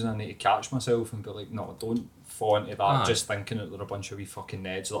of times, and I need to catch myself and be like, no, don't fall into that. Aye. Just thinking that they're a bunch of wee fucking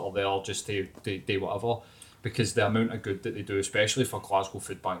neds that are there just to do whatever. Because the amount of good that they do, especially for Glasgow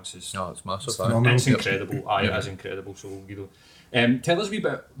food banks, is No, it's massive. phenomenal. it's incredible. Aye, it is incredible. So tell us a wee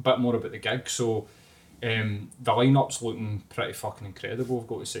bit more about the gig. So the lineup's looking pretty fucking incredible. I've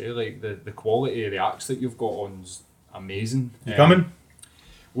got to say, like the quality of the acts that you've got on is amazing. You coming?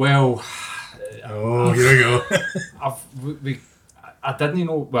 Well, Oh, here we go. I didn't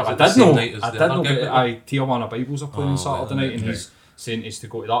know. Well, I Is it the did same know. night as I the did other know. gig But that I Tijuana Bibles are playing on Oh, Saturday right, night, and okay. he's saying he's to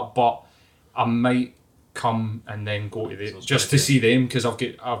go to that. But I might come and then go to So it's just to better. see them because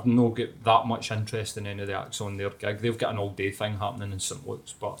I've not got that much interest in any of the acts on their gig. They've got an all day thing happening in St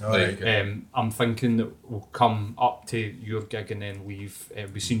Luke's, but. All right. I'm thinking that we'll come up to your gig and then leave.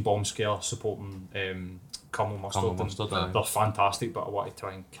 We've seen Bombscare supporting Colonel Mustard. Colonel and Mustard, aye. they're fantastic, but I want to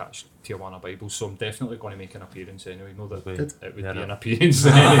try and catch Tijuana Bibles, so I'm definitely going to make an appearance anyway. Know that Good. it would Yeah, be no. an appearance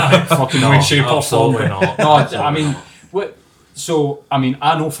in any fucking way, shape, or form. absolutely not. No, I Absolutely mean, not. what? So, I mean,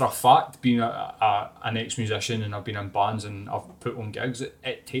 I know for a fact, being an ex-musician and I've been in bands and I've put on gigs,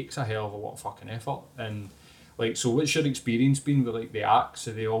 it takes a hell of a lot of fucking effort. And, like, so what's your experience been with, like, the acts?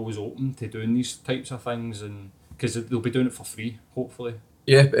 Are they always open to doing these types of things? And because they'll be doing it for free, hopefully.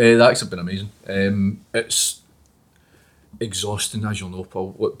 Yeah, the acts have been amazing. It's exhausting, as you'll know,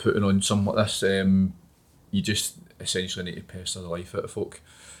 Paul, putting on something like this. You just essentially need to pester the life out of folk.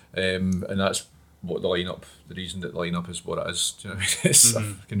 And that's what the reason that the lineup is what it is. Do you know what I mean? It's a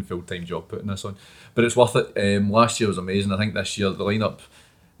fucking full-time job putting this on. But it's worth it. Last year was amazing. I think this year, the lineup,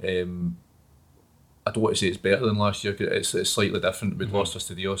 I don't want to say it's better than last year, 'cause it's slightly different. We'd lost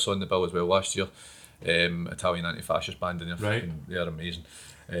Fastidios on the bill as well last year. Italian anti-fascist band, and Right. they're amazing.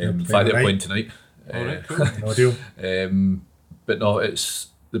 They're In playing fact, they're tonight. playing tonight. Alright, cool. No deal. But no, it's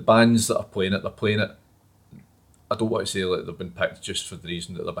the bands that are playing it. They're playing it. I don't want to say like they've been picked just for the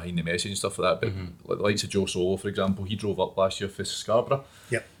reason that they're behind the message and stuff like that. But like the likes of Joe Solo, for example, he drove up last year for Scarborough.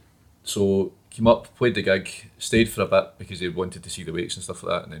 Yep. So came up, played the gig, stayed for a bit because he wanted to see the wakes and stuff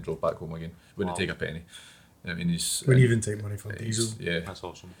like that, and then drove back home again. Wouldn't Wow. take a penny. I mean, Wouldn't even take money for he's- diesel. yeah. That's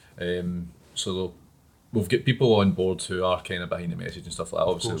awesome. So we've got people on board who are kind of behind the message and stuff like that.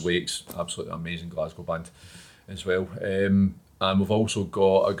 Obviously, course. the Wakes, absolutely amazing Glasgow band as well. And we've also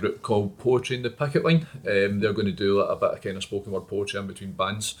got a group called Poetry in the Picket Line. They're going to do like a bit of kind of spoken word poetry in between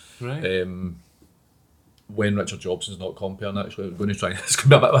bands. Right. when Richard Jobson's not comparing, actually, we're going to try. It's going to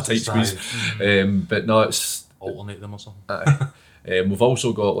be a bit of a tight squeeze. But no, it's alternate them or something. we've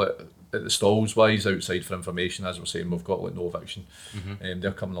also got like at the stalls wise outside for information, as we're saying, we've got like No Eviction.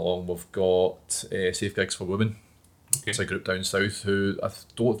 They're coming along. We've got Safe Gigs for Women. Okay. It's a group down south who I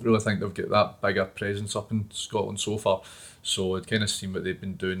don't really think they've got that big a presence up in Scotland so far. So it kind of seemed what they've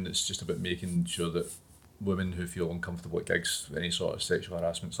been doing. It's just about making sure that women who feel uncomfortable at gigs, any sort of sexual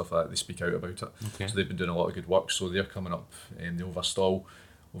harassment, stuff like that, they speak out about it. Okay. So they've been doing a lot of good work. So they're coming up in the over stall.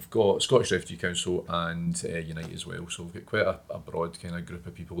 We've got Scottish Refugee Council and Unite as well. So we've got quite a broad kind of group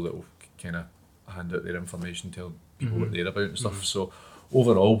of people that will kind of hand out their information, tell people what they're about and stuff. So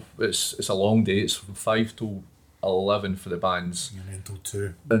overall, it's a long day. It's from 5 till 11 for the bands, And then till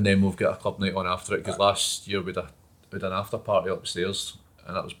 2. and then we've got a club night on after it, because last year we'd an after party upstairs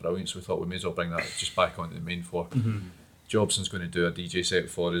and that was brilliant, so we thought we may as well bring that just back onto the main floor. Jobson's going to do a DJ set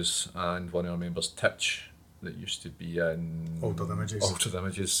for us, and one of our members, Titch, that used to be in Altered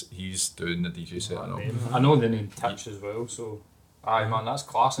Images, he's doing the DJ set now. I know the name Titch as well, so aye man, that's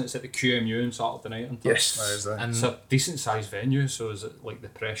class, and it's at the QMU on Saturday night, isn't it? Yes. That is that. And It's a decent sized venue, so is it like the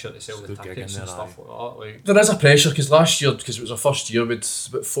pressure to sell the Good gig tickets in and there, stuff like that? Like, There is a pressure, because last year, because it was our first year, we'd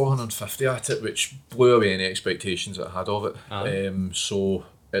about 450 at it, which blew away any expectations that I had of it. So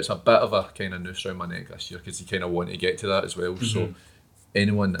it's a bit of a kind of noose around my neck this year, because you kind of want to get to that as well. So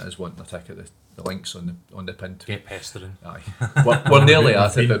anyone that is wanting a ticket, the links on the pin to get pestering. Aye. we're nearly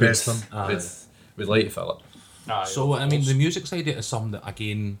at it, Been but best we'd like to fill it. aye, So of I mean, course. the music side of it is something that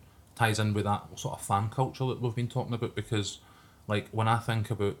again ties in with that sort of fan culture that we've been talking about, because like when I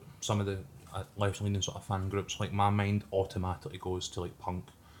think about some of the left-leaning sort of fan groups, like my mind automatically goes to like punk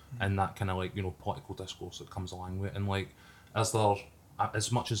and that kind of like, you know, political discourse that comes along with it. And like, is there,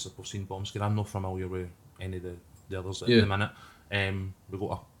 as much as we've seen Bombskid, I'm not familiar with any of the others at the minute.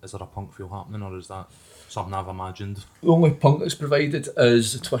 Is there a punk feel happening, or is that something I've imagined? The only punk that's provided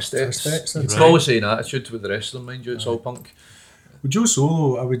is the Twistettes. Twistettes, You could that's probably say an attitude with the rest of them, mind you, it's all punk. Well, Joe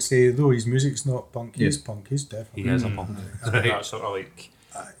Solo, I would say, though his music's not punk, he's punk, he's He definitely. is a punk. that sort of like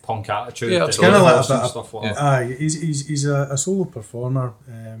punk attitude, Yeah, and it's kinda like a and bit of- stuff like yeah. that. Aye, he's a solo performer,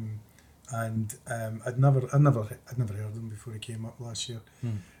 and I'd never heard him before he came up last year,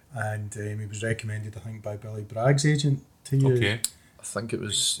 and he was recommended, I think, by Billy Bragg's agent to you. Okay. I think it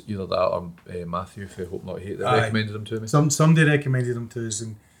was either that or Matthew, if I hope not hate, that Aye. recommended him to me. Somebody recommended him to us,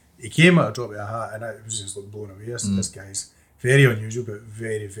 and he came at a drop of a hat, and I was just like blown away. This guy's very unusual, but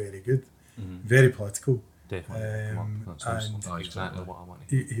very, very good, very political. Definitely. That sounds and- exactly what I want.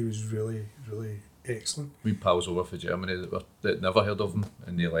 He was really, really excellent. We pals over for Germany that never heard of him,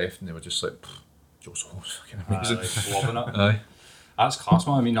 and they left, and they were just like, Joe Solo's fucking amazing. Loving it. Aye. That's class,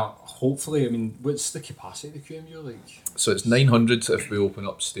 man. I mean, hopefully, I mean, what's the capacity of the QMU like? So it's 900 if we open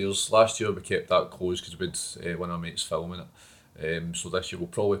upstairs. Last year we kept that closed because we'd one of our mates filming it. So this year we'll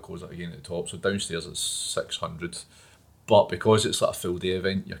probably close it again at the top. So downstairs it's 600. But because it's like a full day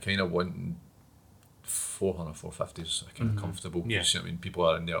event, you're kind of wanting 400, 450 is kind of comfortable. Yeah. You see what I mean? People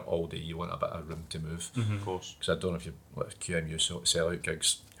are in there all day. You want a bit of room to move. Of course. Because I don't know if you like QMU sell out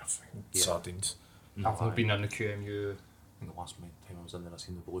gigs. You're fucking sardines. I've not been in the QMU. I think the last time I was in there, I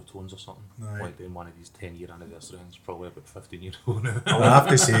seen the Blue Tones or something. Aye. Like doing one of these 10-year anniversary things, probably about 15 years ago now. I have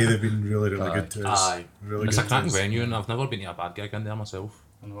to say they've been really, really good to us. Aye. Really It's a good to cracking us. venue, and I've never been to a bad gig in there myself.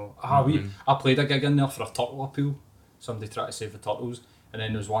 I know. I played a gig in there for a turtle appeal. Somebody tried to save the turtles, and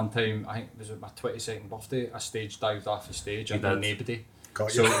then there was one time, I think it was at my 22nd birthday, I stage dived off the stage and did. nobody. Got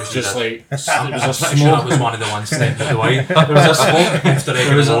So you. it was just like it was a I'm pretty sure smoke. that was one of the ones stepping away. There was a smoke. After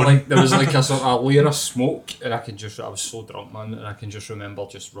There was like a sort of layer of smoke, and I was so drunk, man, and I can just remember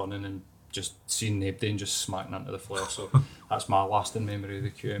just running and just seeing nobody and just smacking into the floor. So that's my lasting memory of the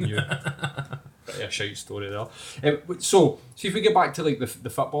QMU. But yeah, shite story there. So if we get back to like the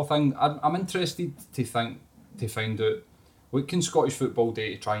football thing, I'm interested to find out what can Scottish football do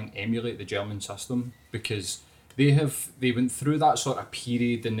to try and emulate the German system, because they went through that sort of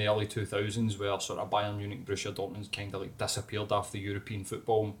period in the early 2000s where sort of Bayern Munich, Borussia Dortmund kind of like disappeared off the European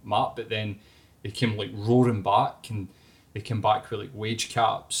football map, but then they came like roaring back, and they came back with like wage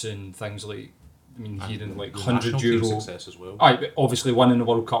caps and things like, I mean, hearing like €100. success as well. Aye, but obviously winning the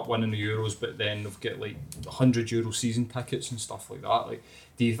World Cup, winning the Euros, but then they've got like €100 season tickets and stuff like that. Like,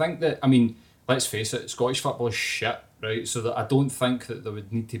 do you think that, I mean, let's face it, Scottish football is shit, right? So that I don't think that there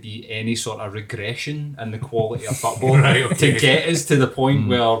would need to be any sort of regression in the quality of football Right, okay. to get us to the point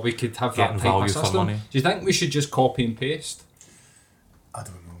where we could have Getting that type of value for system. money. Do you think we should just copy and paste? I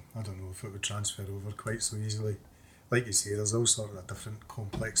don't know if it would transfer over quite so easily. like you say, there's all sort of different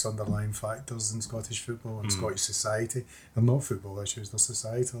complex underlying factors in Scottish football and Scottish society. They're not football issues; they're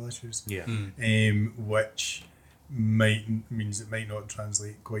societal issues. Yeah. Which means it might not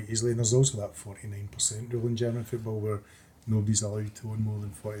translate quite easily. And there's also that 49% rule in German football where nobody's allowed to own more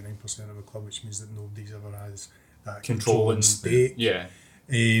than 49% of a club, which means that nobody's ever has that control and stake. Yeah.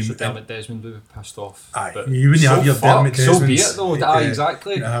 So Dermot Desmond would be pissed off. Aye, but you wouldn't have your Dermot Desmonds. So be it though. Aye,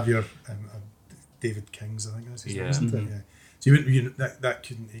 exactly. You have your David Kings, I think that's his name, Yeah. isn't it? Yeah. So you wouldn't, that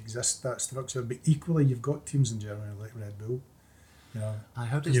couldn't exist, that structure. But equally, you've got teams in Germany like Red Bull. You know,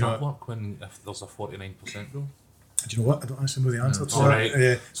 How does that work if there's a 49% rule? do you know what? I don't actually know the answer to All that.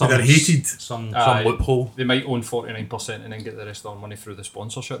 right. But they're hated. Some loophole. They might own 49% and then get the rest of their money through the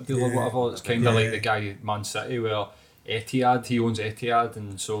sponsorship deal or whatever. It's kind of like the guy at Man City where Etihad, he owns Etihad,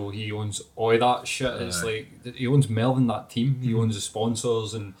 and so he owns all that shit. It's like he owns more than that team. He owns the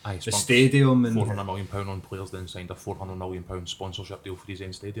sponsors and the stadium and £400 million on players, then signed a £400 million sponsorship deal for his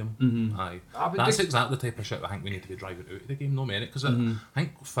own stadium. That's exactly the type of shit I think we need to be driving out of the game, no merit, because I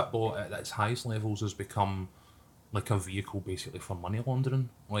think football at its highest levels has become like a vehicle basically for money laundering.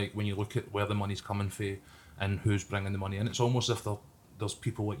 Like when you look at where the money's coming from and who's bringing the money in, it's almost as if there's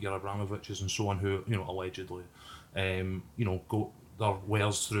people like your Abramoviches and so on who, allegedly, go their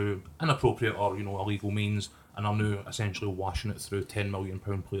wares through inappropriate or, illegal means and are now essentially washing it through £10 million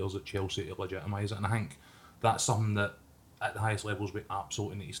players at Chelsea to legitimise it. And I think that's something that at the highest levels we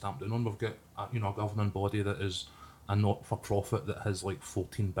absolutely need to stamp down on. We've got a governing body that is a not-for-profit that has like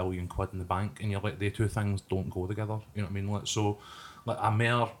 14 billion quid in the bank, and you're like, the two things don't go together, you know what I mean? So like a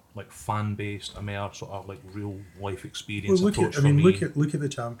more like fan-based, a more sort of like real life experience approach for me. Look at the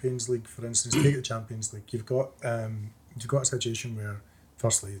Champions League, for instance. Take the Champions League. You've got a situation where,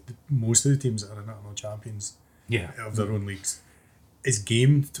 firstly, most of the teams that are in it are not champions of their own leagues. It's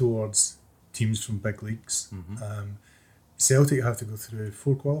gamed towards teams from big leagues. Celtic have to go through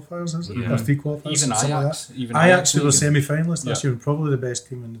 4 qualifiers, is it? Or 3 qualifiers? Even Ajax. Like Ajax, who were semi-finalists last year, and probably the best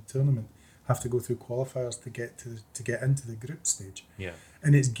team in the tournament, have to go through qualifiers to get into the group stage. Yeah.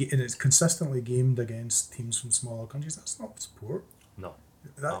 And it's consistently gamed against teams from smaller countries. That's not sport. No.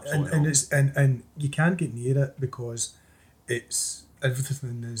 And you can't get near it because it's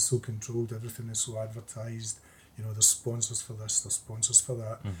everything is so controlled, everything is so advertised. There's sponsors for this, there's sponsors for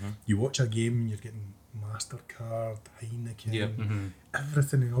that. You watch a game and you're getting MasterCard, Heineken,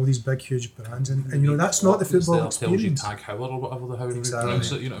 everything, and all these big huge brands, and that's not the football experience. Tag Heuer or whatever the hell you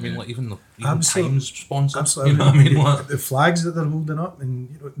pronounce it, you know what I mean? Like even Absolutely. Times sponsor. Absolutely. You know what I mean? Like, the flags that they're holding up,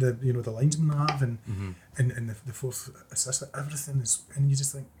 and the linesmen have, and the fourth assistant, everything is, and you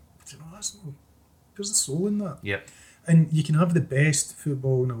just think, that's no, there's a soul in that. Yeah. And you can have the best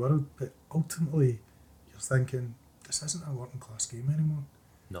football in the world, but ultimately you're thinking, this isn't a working class game anymore.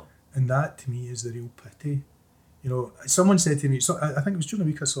 No. And that to me is the real pity. Someone said to me, I think it was during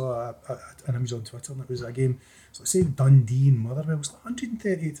the week I saw an image on Twitter, and it was a game, so say Dundee and Motherwell, it was like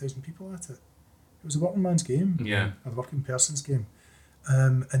 138,000 people at it. It was a working man's game, a working person's game.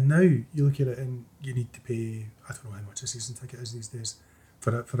 And now you look at it and you need to pay, I don't know how much a season ticket is these days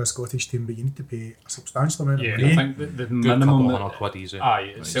for a Scottish team, but you need to pay a substantial amount of money. I think the minimum. £100 easy.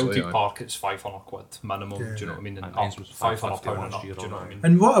 Aye, at Celtic Park it's £500 minimum. Yeah. Do you know what I mean? And Mainz was £550 £500 last year, do you know what I mean?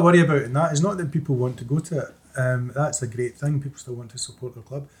 And what I worry about in that is not that people want to go to it. That's a great thing. People still want to support their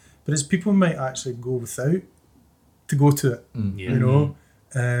club, but it's people might actually go without to go to it. And you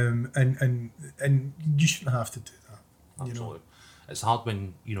shouldn't have to do that. Absolutely. It's hard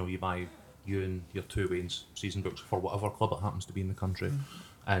when you buy you and your two Waynes season books for whatever club it happens to be in the country,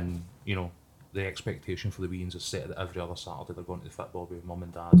 and the expectation for the Waynes is set that every other Saturday they're going to the football with mum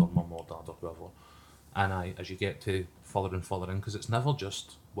and dad or mum or dad or whoever. And as you get to further and further in, because it's never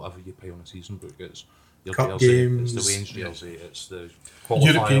just whatever you pay on a season book, it's your Cup jersey, games, it's the Wayne's jersey, it's the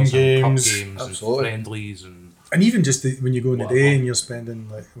European qualifiers and games, cup games absolutely. and friendlies and even just when you go in the whatever. day and you're spending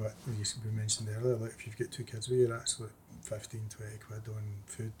like what we mentioned earlier, like if you've got 2 kids with you, that's like 15, 20 quid on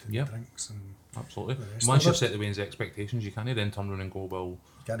food and drinks and absolutely. the rest Once of you've it. set the Wayne's expectations, you can't then turn around and go, well,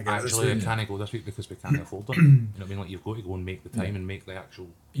 Can't get it this actually I week. can't go this week because we can't afford it. You know what I mean? Like you've got to go and make the time and make the actual.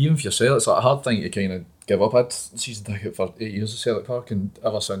 Even for yourself, it's like a hard thing to kind of give up. I had season ticket for 8 years at Celtic Park, and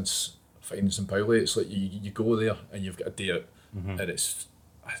ever since finding St Pauli, it's like you go there and you've got a day out, and it's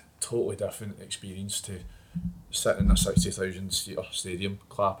a totally different experience to sitting in a 60,000 seater stadium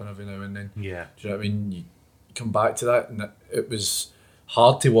clapping every now and then. Yeah. Do you know what I mean? You come back to that, and it was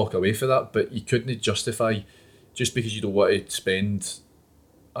hard to walk away from that, but you couldn't justify just because you don't want to spend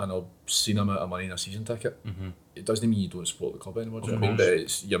an obscene amount of money in a season ticket. It doesn't mean you don't support the club anymore. Do you know what I mean?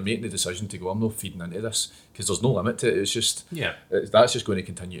 But you're making the decision to go, I'm not feeding into this, because there's no limit to it. It's just that's just going to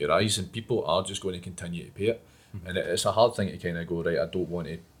continue to rise, and people are just going to continue to pay it. and it's a hard thing to kind of go, right, I don't want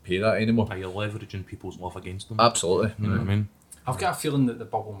to pay that anymore. Are you leveraging people's love against them? Absolutely. You know what I mean? I've got a feeling that the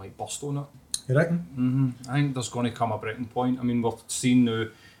bubble might burst on it. You reckon? I think there's going to come a breaking point. I mean, we're seeing now, I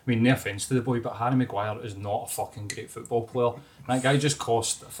mean, no offence to the boy, but Harry Maguire is not a fucking great football player. That guy just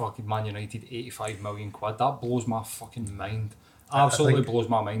cost fucking Man United 85 million quid. That blows my fucking mind. Absolutely blows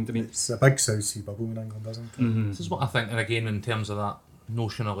my mind. I mean, It's a big South Sea bubble in England, isn't it? This is what I think, and again, in terms of that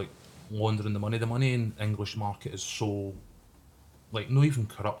notion of like laundering the money in the English market is so, like, not even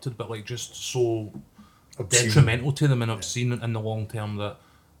corrupted, but like just so Obscene. detrimental to them and obscene in the long term that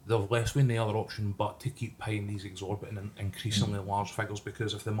they've less with no other option but to keep paying these exorbitant and increasingly large figures,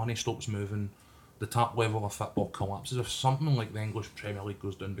 because if the money stops moving, the top level of football collapses. If something like the English Premier League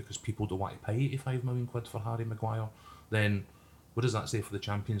goes down because people don't want to pay 85 million quid for Harry Maguire, then what does that say for the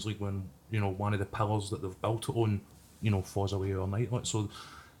Champions League when, you know, one of the pillars that they've built it on, you know, falls away overnight? Like, so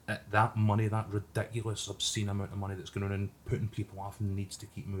that money, that ridiculous, obscene amount of money that's going on and putting people off needs to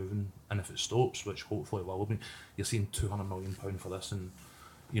keep moving. And if it stops, which hopefully it will, I mean, you're seeing £200 million for this, and,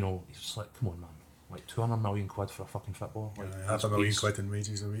 you know, it's like, come on, man. Like, 200 million quid for a fucking football. Like, Yeah, £500,000 quid in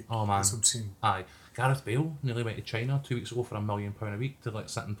wages a week. Oh, man. It's obscene. Aye. Gareth Bale nearly went to China 2 weeks ago for £1 million a week to like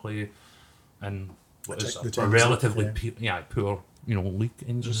sit and play in what is The a Chinese relatively league, poor, you know, league.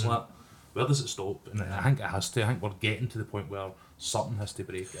 And just like, where does it stop? And I think it has to. I think we're getting to the point where something has to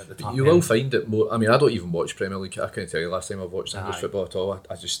break at the top. You will find it more. I mean, I don't even watch Premier League. I can't tell you last time I've watched English Aye. football at all.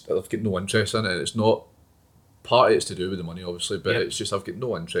 I've got no interest in it. It's not part of it's to do with the money, obviously, but Yep. it's just I've got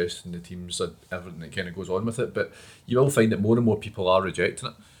no interest in the teams and everything that kind of goes on with it. But you will find that more and more people are rejecting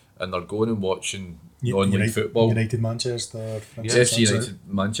it, and they're going and watching non-league football. United Manchester, for FC instance, United,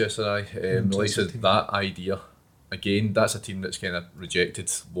 Manchester, the likes Manchester of team. that idea. Again, that's a team that's kind of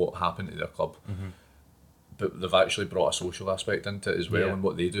rejected what happened to their club. But they've actually brought a social aspect into it as well, Yeah. and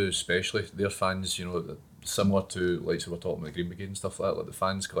what they do, especially their fans, you know, similar to like so we're talking about Green Brigade and stuff like that, like the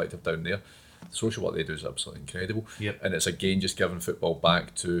fans collective down there. The social work they do is absolutely incredible. Yep. And it's again just giving football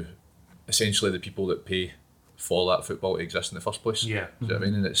back to essentially the people that pay for that football to exist in the first place. Yeah. Do you know what I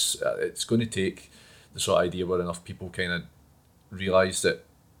mean? And it's going to take the sort of idea where enough people kind of realise that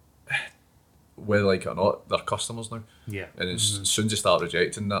whether like it or not, they're customers now. Yeah. And as soon as you start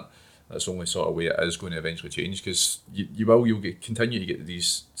rejecting that, that's the only sort of way it is going to eventually change, because you'll continue to get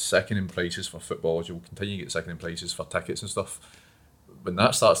these sickening prices for footballers, you'll continue to get sickening prices for tickets and stuff. When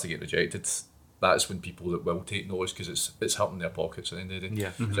that starts to get rejected, that's when people that will take notice, because it's hurting their pockets at the end of the day.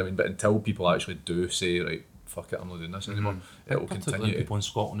 Yeah. Do you know what I mean? But until people actually do say, right, fuck it, I'm not doing this anymore, it will Particularly continue to. people in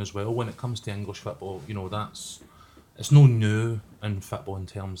Scotland as well. When it comes to English football, you know, it's no new in football in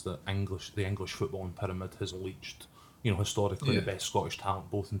terms that the English footballing pyramid has leached, you know, historically the best Scottish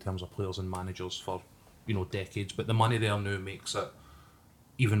talent, both in terms of players and managers for, you know, decades. But the money there now makes it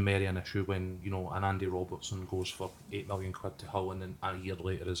even more an issue when, you know, an Andy Robertson goes for 8 million quid to Hull and then a year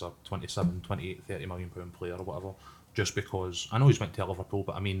later is a 27, 28, 30 million pound player or whatever, just because, I know he's went to Liverpool,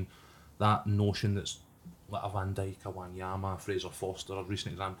 but I mean, that notion that's like a Van Dijk, a Wanyama, a Fraser Forster are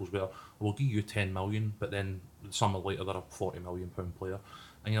recent examples where we'll give you 10 million, but then summer later they're a 40 million pound player.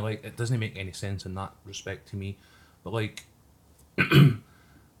 And you're like, it doesn't make any sense in that respect to me. But like,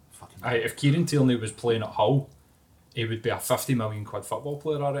 fucking Aye, if Kieran Tierney was playing at Hull, he would be a 50 million quid football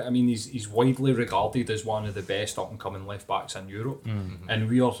player. Alright? I mean, he's widely regarded as one of the best up and coming left backs in Europe, and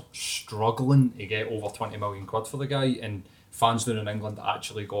we are struggling to get over 20 million quid for the guy. And fans down in England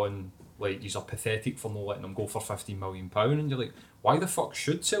actually going like, he's a pathetic for not letting him go for 15 million pound. And you're like, why the fuck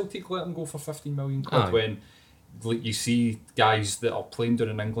should Celtic let him go for 15 million quid Aye. when, like, you see guys that are playing down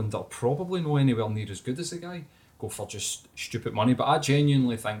in England that are probably not anywhere near as good as the guy go for just stupid money. But I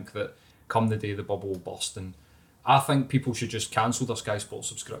genuinely think that come the day the bubble will burst, and I think people should just cancel their Sky Sports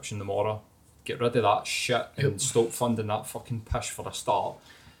subscription tomorrow, get rid of that shit, and stop funding that fucking pish for a start.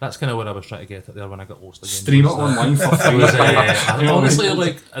 that's kind of where I was trying to get at there when I got lost again. Stream it Was that- online for It free. was, You know, honestly,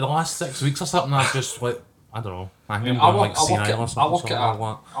 like, in the last 6 weeks or something, I've just, like, I don't know. I think I'm I going, work, like, I work senile or at, something. I work something at,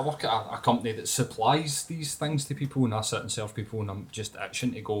 like a, I work at a company that supplies these things to people, and I sit and serve people, and I'm just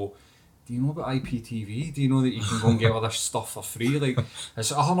itching to go, do you know about IPTV? Do you know that you can go and get all this stuff for free? Like,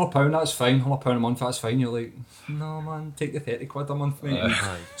 it's £100, that's fine, £100 a month, that's fine. You're like, no man, take the 30 quid a month, mate. and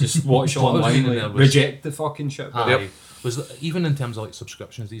Aye. just watch it What I was online, reading like, there was- reject the fucking shit. Aye. Yep. Was that even in terms of like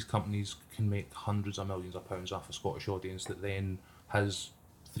subscriptions, these companies can make hundreds of millions of pounds off a Scottish audience that then has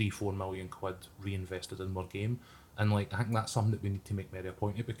 3-4 million quid reinvested in their game, and like I think that's something that we need to make very a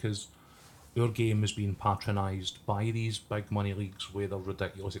point of, because our game is being patronised by these big money leagues with their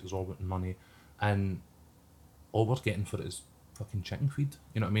ridiculous exorbitant money, and all we're getting for it is fucking chicken feed.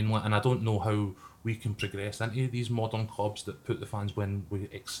 You know what I mean? Like, and I don't know how we can progress into these modern clubs that put the fans when we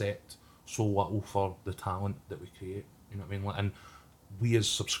accept so little for the talent that we create. You know what I mean? Like, and we as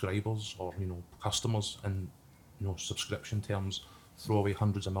subscribers or customers in subscription terms throw away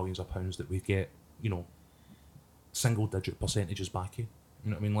hundreds of millions of pounds that we get single digit percentages back here.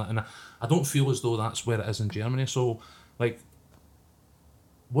 You know what I mean? Like, and I don't feel as though that's where it is in Germany. So like,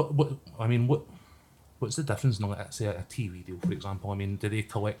 what's the difference in, like, say, a TV deal, for example? I mean, do they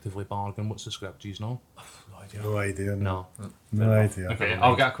collectively bargain? What's the script? Do you know? No idea. No. No idea. Okay,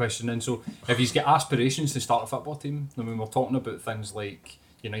 I'll get a question in. So, if he's got aspirations to start a football team, I mean, we're talking about things like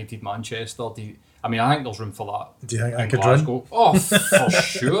United Manchester. I think there's room for that. Do you think I in could Glasgow. run? Oh, for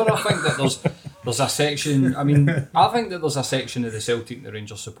sure. I think that there's a section. I mean, I think that there's a section of the Celtic and the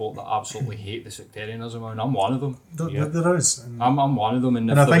Rangers support that absolutely hate the sectarianism, and I'm one of them. There is. And I'm one of them,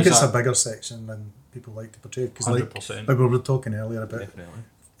 and I think it's a bigger section than people like to portray. Because 100%. like we were talking earlier about Definitely.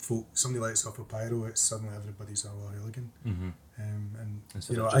 folk, somebody like Suffolk Pyro, it's suddenly everybody's a hooligan. Mm-hmm. And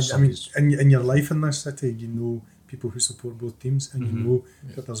Instead you know, of just I mean, somebody's- in your life in this city, you know people who support both teams, and you know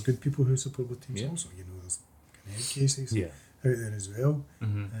that there's good people who support both teams. Yeah. Also, you know there's head cases Yeah. out there as well.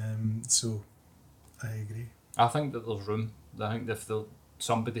 Mm-hmm. So I agree. I think that there's room. I think if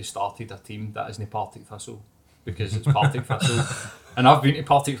somebody started a team that isn't Partick Thistle, because it's Partick Thistle, and I've been to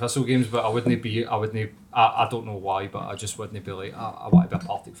Partick Thistle games, but I don't know why, but I just wouldn't be like, I want to be a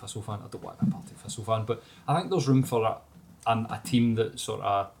Partick Thistle fan. I don't want to be a Partick Thistle fan, but I think there's room for a team that sort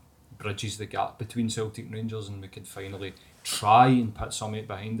of bridges the gap between Celtic and Rangers, and we can finally try and put something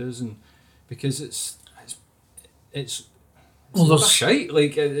behind us, and because it's Well, not a there's- shite.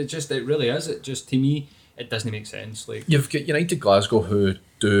 Like it really is. It just, to me, it doesn't make sense. Like, You've got United Glasgow who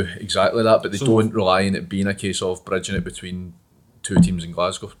do exactly that, but they So- don't rely on it being a case of bridging it between two teams in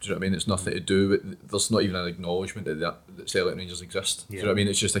Glasgow. Do you know what I mean? It's nothing to do with. There's not even an acknowledgement that Celtic and Rangers exist. Do you know what I mean?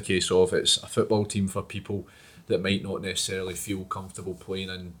 It's just a case of it's a football team for people that might not necessarily feel comfortable playing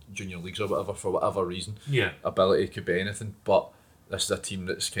in junior leagues or whatever for whatever reason. Yeah. Ability could be anything, but this is a team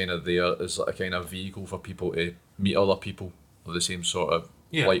that's kind of there as like a kind of vehicle for people to meet other people of the same sort of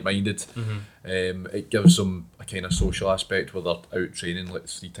like-minded. It gives them a kind of social aspect where they're out training like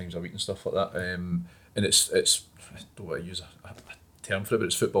 3 times a week and stuff like that. And it's I don't want to use a term for it, but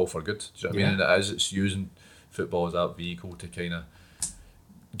it's football for good. Do you know what I mean? And it's using football as that vehicle to kind of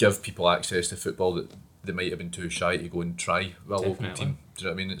give people access to football that they might have been too shy to go and try with a local Definitely. team. Do you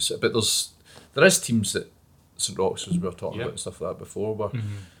know what I mean? But there is teams that St Roch's, as we were talking Yep. about and stuff like that before, where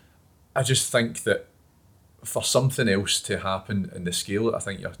I just think that for something else to happen in the scale that I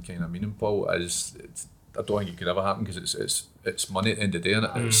think you're kind of meaning, Paul, I don't think it could ever happen because it's money at the end of the day, and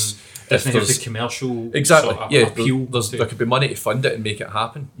it's doesn't have the commercial exactly sort of yeah. appeal. There could be money to fund it and make it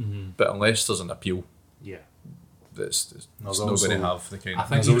happen, but unless there's an appeal, Yeah. it's There's not going also- to have the kind I of.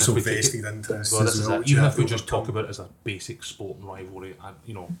 think There's even also if we take vested it- interests Well, this as is well, it. which you Even have if we to just talk overcome. about it as a basic sporting rivalry, I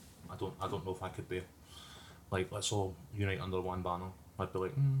don't know if I could be like, let's all unite under one banner. I'd be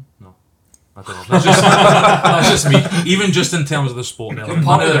like, no. I don't know. That's just me. Even just in terms of the sport element.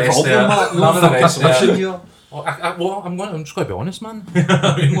 Part None of of the the rest problem, Mark, none of the rest Commission there. here. Well, I'm just going to be honest, man.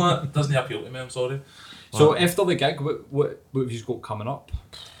 I mean, what doesn't appeal to me? I'm sorry. So after the gig, what have you got coming up?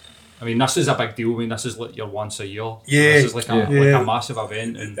 I mean, this is a big deal. I mean, this is like your once a year. So Yeah, this is like yeah. a massive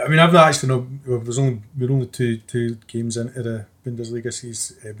event. And I mean, I've not actually we're only two games into the Bundesliga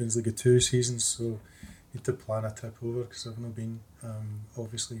season, Bundesliga 2 season, so need to plan a trip over because I've not been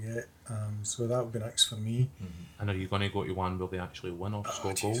obviously yet. So that would be next for me. And are you going to go to one where they actually win or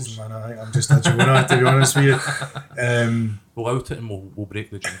score Jesus, goals? man, I think I'm just a Jonah to be honest with you. We'll out it and we'll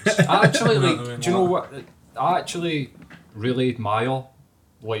break the jinx. I actually You know like. what I mean? Do you know what? I actually really admire,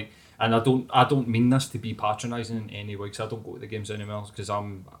 like, and I don't mean this to be patronising in any way, because I don't go to the games anymore because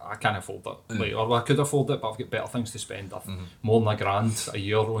I can't afford it. Like, or I could afford it, but I've got better things to spend. I've more than £1,000 a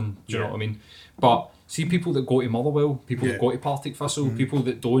year on. Do you know what I mean? But see, people that go to Motherwell, people that go to Partick Thistle, people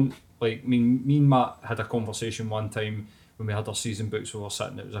that don't. Like, I mean, me and Matt had a conversation one time when we had our season books. We were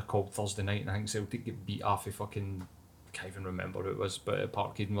sitting. It was a cold Thursday night, and I think Celtic get beat off a fucking. I can't even remember who it was, but at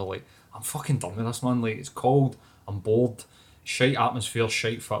Parkhead, and we're like, I'm fucking done with this, man. Like, it's cold. I'm bored. Shite atmosphere,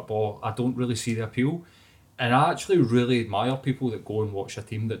 shite football. I don't really see the appeal. And I actually really admire people that go and watch a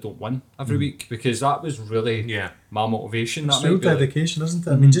team that don't win every week, because that was really my motivation. It's That real might be like, dedication, isn't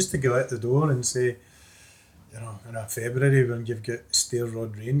it? I mean, just to go out the door and say, you know, in a February when you've got stair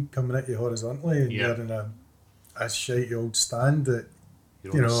rod rain coming at you horizontally, and you're in a shitey old stand that,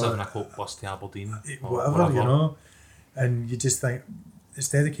 You're you on a know, 7 o'clock bus to Aberdeen. or whatever, you know, and you just think it's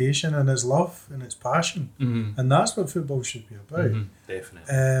dedication and it's love and it's passion, and that's what football should be about.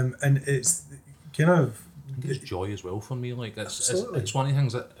 Definitely. And it's kind of It's joy as well for me. Like it's Absolutely. one of the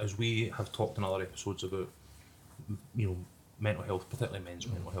things that, as we have talked in other episodes about, you know, mental health, particularly men's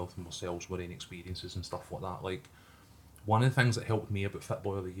mental health, and ourselves, our own experiences and stuff like that. Like, one of the things that helped me about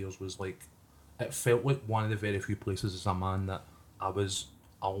football over the years was like, it felt like one of the very few places as a man that I was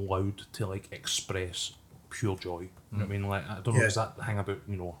allowed to like express pure joy. You know what I mean? Like, I don't know, is that the thing about,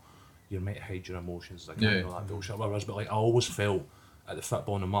 you know, you're meant to hide your emotions, like, you know, that bullshit, whatever it is, but like, I always felt at the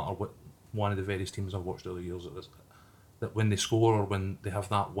football, no matter what one of the various teams I've watched over the years, it was that when they score or when they have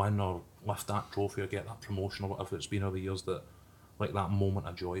that win or lift that trophy or get that promotion or whatever it's been over the years, that like that moment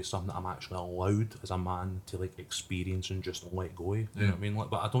of joy is something that I'm actually allowed as a man to like experience and just let go of. You know what I mean? Like,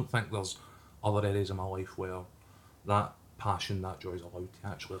 but I don't think there's other areas in my life where that passion, that joy is allowed to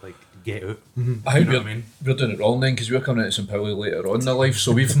actually like get out. I think we're doing it wrong then, because we're coming into St. Pauli later on in their life,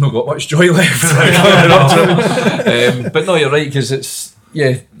 so we've not got much joy left. But no, you're right, because it's,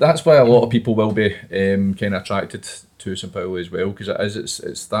 that's why a lot of people will be kind of attracted to St. Pauli as well, because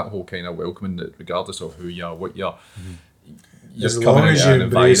it's that whole kind of welcoming that regardless of who you are, what you're as long as you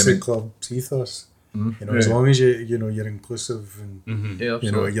embrace the club's ethos, you know, as long as you're inclusive and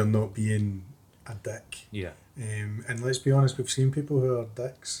you know, you're not being a dick. And let's be honest, we've seen people who are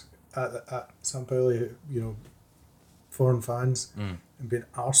dicks at St. Pauli, you know, foreign fans, and being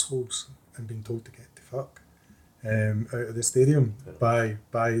arseholes and being told to get the fuck out of the stadium by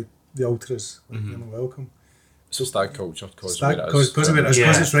the ultras. Like, you're not welcome. So stag culture, because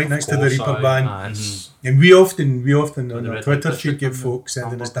it's right next to the Reaper band, and we often on our Twitter feed get folks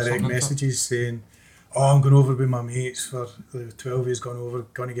sending us direct messages saying, "Oh, I'm going over with my mates for the 12 years gone over,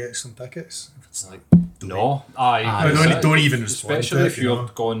 going to get some tickets." It's like, don't even respond, especially if you're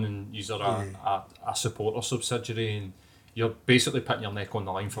gone and you're a supporter subsidiary and you're basically putting your neck on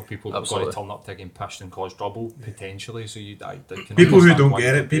the line for people who've got to turn up to getting pished and cause trouble potentially. So people who don't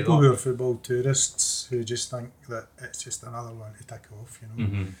get it, people who are football tourists who just think that it's just another one to tick off, you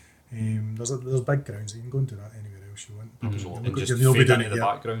know. There's big grounds, you can go into that anywhere else you want. Absolutely. And just fade into the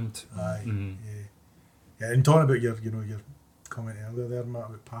background. And talking about your comment earlier there, Matt,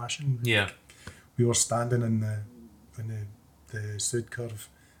 about passion. We were standing in the Sud curve,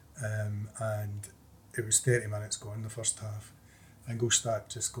 and it was 30 minutes gone the first half. Ingolstadt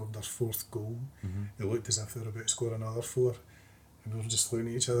just scored their 4th goal. It looked as if they were about to score another 4. And we were just looking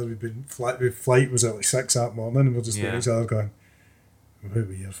at each other. Flight was at like 6 that morning, and we were just looking at each other going, "What are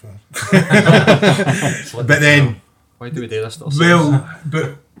we here for?" But then, why do we do this to ourselves? Well,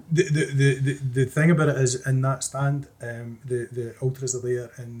 but the thing about it is, in that stand, the ultras are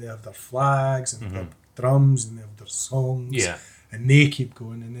there, and they have their flags and their drums and they have their songs, and they keep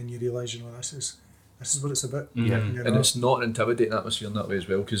going, and then you realise, you know, this is what it's about. You know? And it's not an intimidating atmosphere in that way as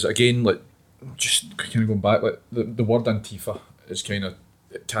well, because again, like, just kind of going back, like the word Antifa is kind of,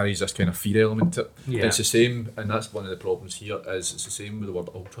 it carries this kind of fear element to it. It's the same, and that's one of the problems here, is it's the same with the word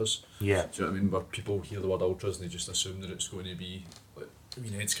ultras. Do you know what I mean? Where people hear the word ultras and they just assume that it's going to be like, I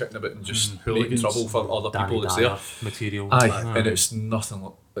mean, heads kicking a bit and just making trouble for other people that's there. Material. And it's nothing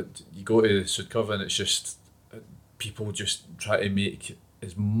like, you go to Sud Curve and it's just, people just try to make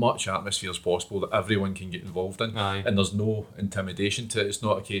as much atmosphere as possible that everyone can get involved in, and there's no intimidation to it. It's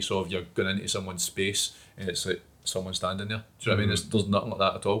not a case of you're going into someone's space and it's like someone standing there. Do you know what I mean? There's nothing like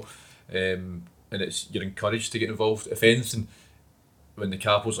that at all, and you're encouraged to get involved. If anything, when the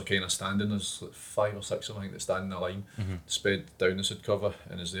capos are kind of standing, there's like 5 or 6 of them that stand in a line, spread down the Sud cover,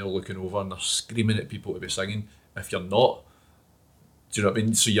 and as they're looking over and they're screaming at people to be singing. If you're not, do you know what I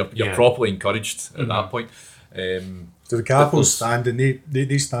mean? So you're properly encouraged at that point. So the capos stand, and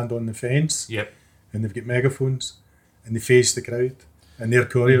they stand on the fence, and they've got megaphones, and they face the crowd, and they're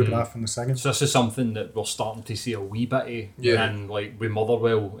choreographing the singing. So this is something that we're starting to see a wee bit of, and like with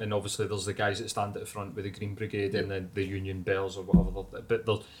Motherwell, and obviously there's the guys that stand at the front with the Green Brigade and then the Union Bells or whatever, but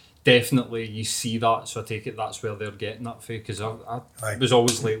there's definitely, you see that, so I take it that's where they're getting that for, because I was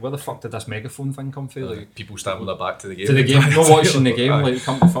always like, where the fuck did this megaphone thing come from? Like, people stand with their back to the game. Not watching the game, like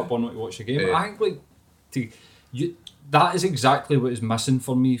come to football not to watch the game. I think like, that is exactly what is missing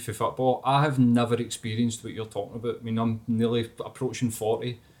for me for football. I have never experienced what you're talking about. I mean, I'm nearly approaching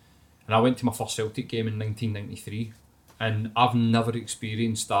 40, and I went to my first Celtic game in 1993, and I've never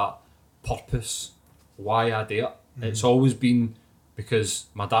experienced that purpose, why I do it. It's always been because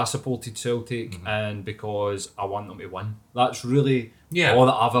my dad supported Celtic and because I want them to win. That's really all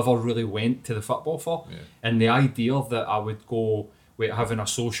that I've ever really went to the football for. And the idea that I would go with having a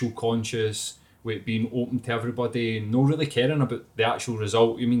social conscience, with being open to everybody and not really caring about the actual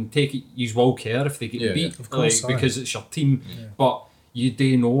result. I mean, take it, you will care if they get beat, of course, because it's your team. But you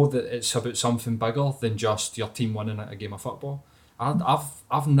do know that it's about something bigger than just your team winning at a game of football.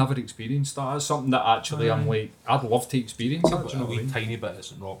 I've never experienced that. It's something that actually I'm like, I'd love to experience that. A wee tiny bit at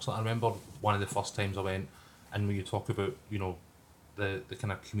St Rock's. Like, I remember one of the first times I went, And when you talk about, you know, the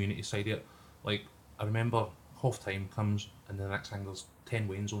kind of community side of it, like, I remember half time comes and the next thing there's 10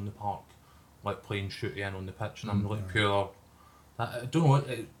 Waynes on the park, like playing shooty in on the pitch, and I'm like pure, I don't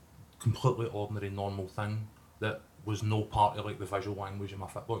know, completely ordinary, normal thing that was no part of like the visual language of my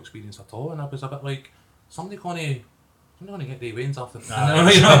football experience at all, and I was a bit like, somebody gonna get the Waynes after. You know what I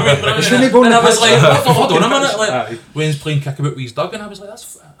mean? And I was like, hold on a minute, like Wayne's playing kick about with his dog, and I was like,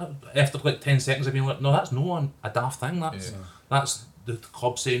 that's after like 10 seconds of being like, no, that's no a daft thing. That's the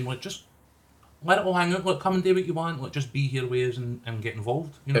club saying like, just let it all hang out. Like, come and do what you want. Like, just be here with us and get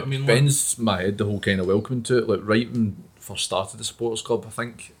involved. You know what I mean? Bends my head the whole kind of welcoming to it. Like right when first started the supporters club, I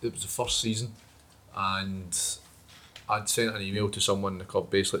think it was the first season, and I'd sent an email to someone in the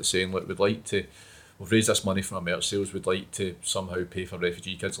club basically saying, look, we've raised this money from our merch sales, we'd like to somehow pay for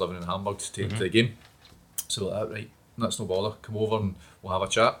refugee kids living in Hamburg to take to the game. So like that, right, that's no bother, come over and we'll have a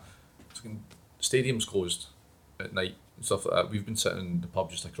chat. Stadium's closed at night and stuff like that. We've been sitting in the pub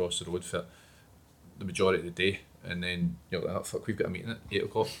just across the road for the majority of the day, and then you're like, oh, fuck, we've got a meeting at 8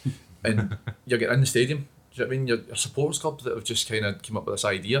 o'clock. And you're getting in the stadium. Do you know what I mean? Your supporters club that have just kind of came up with this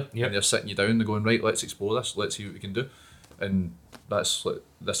idea, and they're sitting you down, they're going, right, let's explore this, let's see what we can do. And that's like,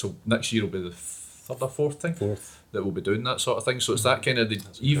 next year will be the third or fourth thing that we'll be doing that sort of thing. So it's that kind of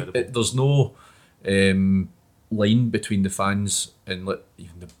there's no line between the fans and like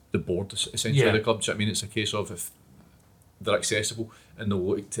even the board essentially of the club. Do you know what I mean? It's a case of if they're accessible and they'll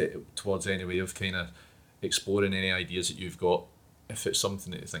look towards any way of kind of exploring any ideas that you've got. If it's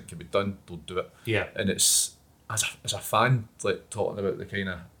something that you think can be done, they'll do it. Yeah. And it's as a fan, like talking about the kind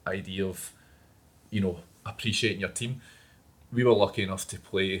of idea of, you know, appreciating your team. We were lucky enough to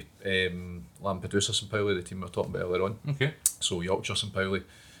play Lampedusa St Pauli, the team we were talking about earlier on. Okay. So Yorkshire St Pauli,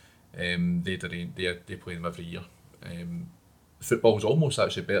 they play them every year. Football's almost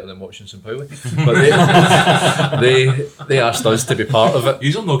actually better than watching St Pauli, but they asked us to be part of it.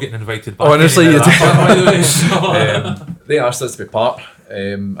 You're not getting invited back. Honestly, they asked us to be part.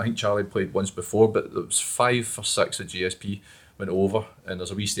 I think Charlie played once before, but it was 5 or 6 at GSP went over, and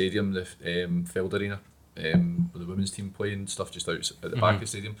there's a wee stadium, the Feld Arena, with the women's team playing stuff just out at the back of the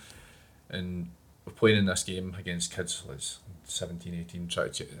stadium, and we're playing in this game against kids like 17, 18,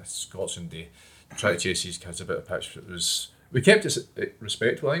 Scotland Day, try to chase these kids a bit of pitch. We kept it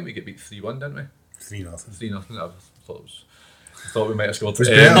respectful. I think we get beat 3-1, didn't we? 3-0. I thought we might have scored. It was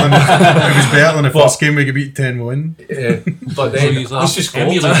better than the first game we could beat 10-1. But then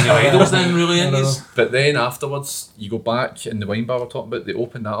idols then really is. But then afterwards, you go back in the wine bar we're talking about. They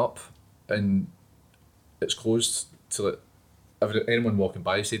open that up, and it's closed to like anyone walking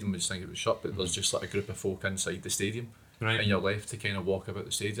by the stadium would just think it was shut. But there's just like a group of folk inside the stadium, and you're left to kind of walk about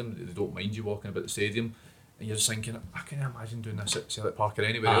the stadium. They don't mind you walking about the stadium. And you're just thinking, I can't imagine doing this at Celtic Park or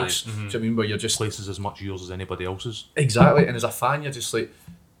anywhere else. Do you know what I mean? Where you're just places as much yours as anybody else's. Exactly, and as a fan, you're just like,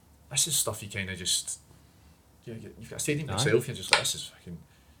 this is stuff you kind of just, you've got a stadium yourself. You're just like, this is fucking.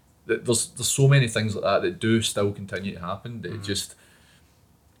 There's so many things like that do still continue to happen. That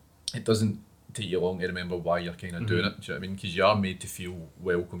it doesn't take you long to remember why you're kind of doing it. Do you know what I mean? Because you are made to feel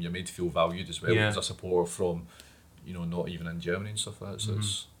welcome. You're made to feel valued as well as a supporter from, you know, not even in Germany and stuff like that. So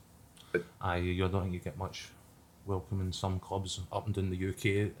it's. You don't think you get much welcome in some clubs up and down the UK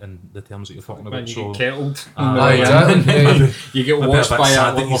in the terms that you're talking about. You get kettled. Exactly. You get watched by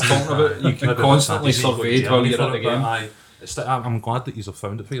what we're talking about. You can constantly surveyed while you're at the game. I'm glad that you've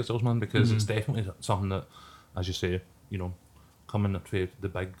found it for yourselves, man, because it's definitely something that, as you say, you know, coming from the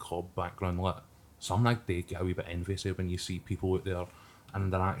big club background, like, some like they get a wee bit envious when you see people out there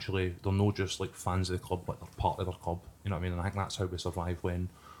and they're not just like fans of the club, but they're part of their club. You know what I mean? And I think that's how we survive when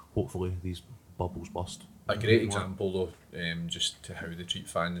hopefully these bubbles burst. A great example though, just to how they treat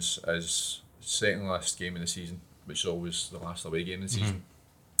fans is second last game of the season, which is always the last away game of the season.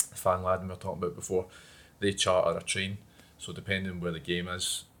 Fan Laden we were talking about before, they charter a train, so depending on where the game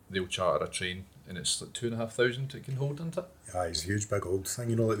is, they'll charter a train, and it's like 2,500 it can hold, isn't it? Yeah, it's a huge big old thing,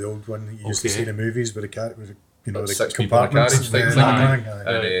 you know, like the old one that you used to see in the movies with the you know, like the 6 people in a carriage compartments.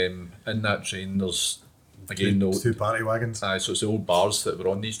 And in that train there's again two party wagons. So it's the old bars that were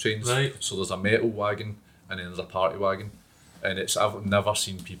on these trains. Right. So there's a metal wagon and then there's a party wagon, and I've never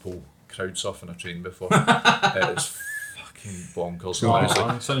seen people crowd surf on a train before. It's fucking bonkers.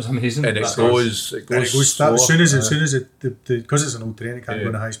 Honestly. Sounds amazing. And it goes as soon as it because it's an old train, it can't go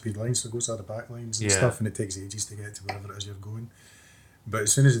on a high speed line, so it goes to the back lines and stuff, and it takes ages to get to wherever it is you're going. But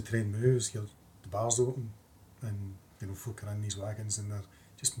as soon as the train moves, the bars open, and you know, folk are in these wagons and they're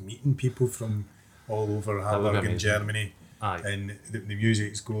just meeting people from all over would be Hamburg and amazing. Germany. Aye. And the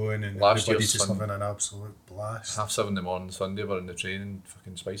music's going and Last everybody's year's just Sun- having an absolute blast. 7:30 in the morning Sunday, we're in the train and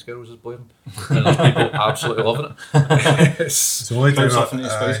fucking Spice Girls is blaring. And there's people absolutely loving it. It's the only time Bounce off into the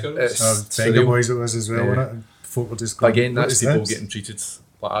Spice Girls. It's Venga surreal. Boys it was as well, Yeah. wasn't it? And folk were just But going, again, "What that's is people this?" getting treated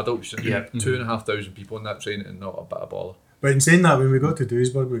like adults. Yeah. 2,500 people in that train and not a bit of bother. But in saying that, when we got to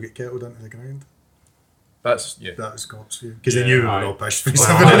Duisburg, we got kettled into the ground. That's, yeah. That was Scots for you. Because they knew we were aye. all pissed for Well,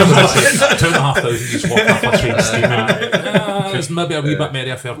 7 in the morning. 2,500 just walking off a train steaming. It's maybe a wee bit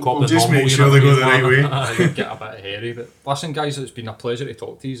merrier for cop We'll than just normal. make you sure know they what go I the mean? right way. It get a bit hairy, but listen, guys, it's been a pleasure to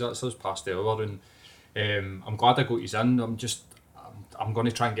talk to you. That's us past the hour, and I'm glad I got you in. I'm going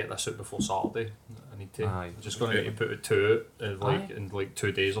to try and get this out before Saturday. I need to. Aye. I'm just going to put it to it in like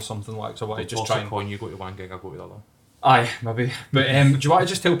 2 days or something like. So I want to just Just try and. coin, you go to one gig, I go to the other. Aye, maybe. But do you want to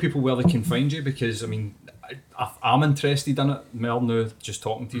just tell people where they can find you? Because I mean, I'm interested in it. Mel now just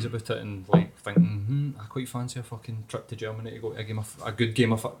talking to you about it and like thinking, I quite fancy a fucking trip to Germany to go to a good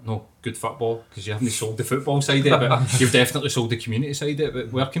game of good football, because you haven't sold the football side of it, but you've definitely sold the community side of it.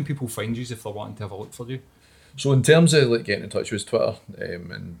 But where can people find you if they're wanting to have a look for you? So in terms of like getting in touch with Twitter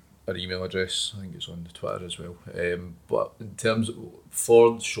and our email address, I think it's on the Twitter as well. But in terms of,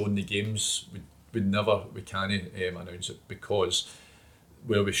 for showing the games, we can't announce it, because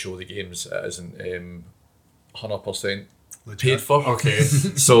where we show the games it isn't 100% paid for. Okay.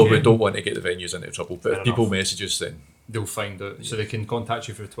 So we don't want to get the venues into trouble. But Fair if people enough. message us, then They'll find out, so they can contact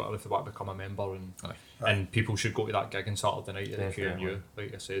you through Twitter if they want to become a member, and people should go to that gig on Saturday night at the Definitely. QNU.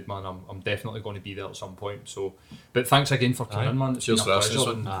 Like I said, man, I'm definitely going to be there at some point. So, but thanks again for coming, man. It's Cheers been a for asking,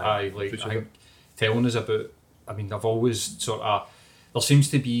 pleasure. son. And Aye. I Appreciate think telling us about. I mean, I've always sort of. There seems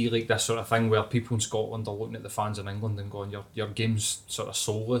to be like this sort of thing where people in Scotland are looking at the fans in England and going, "Your game's sort of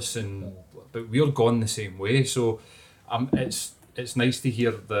soulless," and but we're gone the same way. So, it's nice to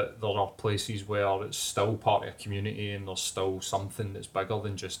hear that there are places where it's still part of a community and there's still something that's bigger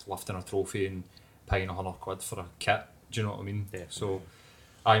than just lifting a trophy and paying £100 for a kit. Do you know what I mean? Definitely. So,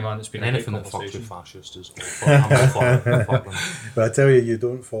 aye man, it's been And a anything great that fucks with conversation. fascists is I'm all for it. Fuck them. But I tell you, you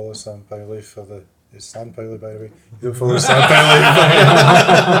don't follow Sam Powley for the... It's Sam Powley, by the way. You don't follow Sam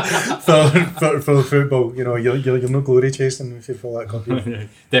Powley for the football. You know, you're no glory chasing if you follow that club. Definitely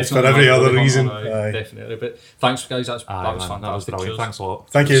for every man, other really reason. humble, Aye. definitely. But thanks guys, that was Aye, man, fantastic. that was brilliant. Cheers. Thanks a lot.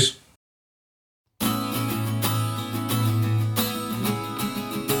 Thank you.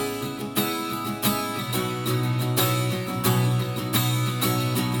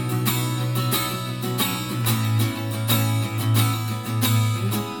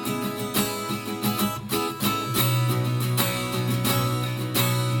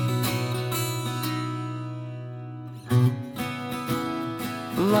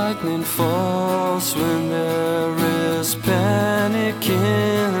 Lightning falls when there is panic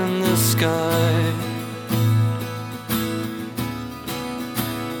in the sky.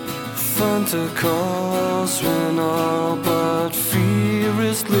 Thunder calls when all but fear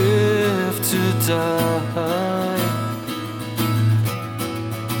is left to die.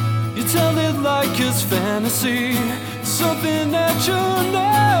 You tell it like it's fantasy, something that you're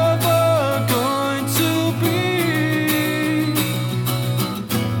never going to be.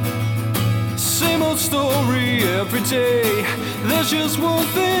 Same old story every day. There's just one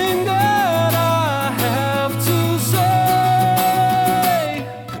thing that I have to say,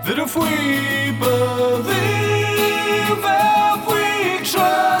 that if we believe, if we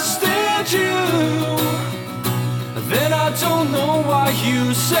trusted you, then I don't know why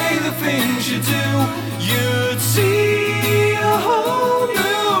you say the things you do. You'd see a whole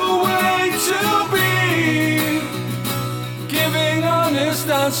new way to be, giving honest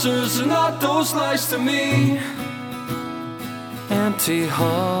answers and not those lies to me. Empty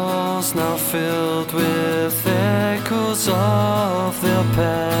halls now filled with echoes of their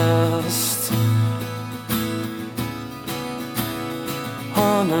past.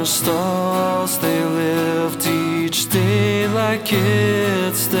 Honor stars, they lived each day like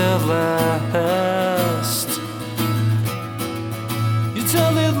it's their last. You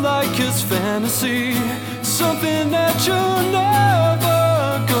tell it like it's fantasy, something that you're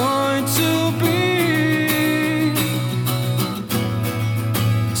never going to be.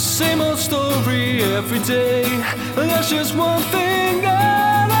 Same old story every day. There's just one thing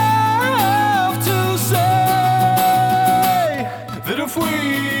that I have to say, that if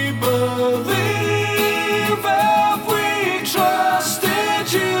we believe, if we trusted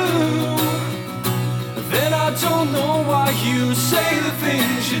you, then I don't know why you say the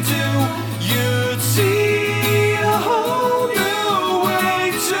things you do. You'd see a whole new way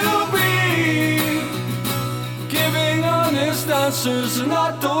to be, giving honest answers answers and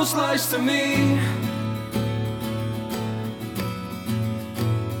not those lies to me.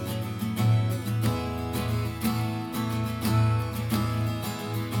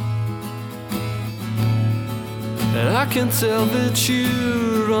 And I can tell that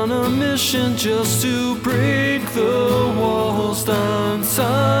you're on a mission just to break the walls down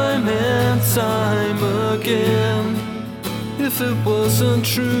time and time again. If it wasn't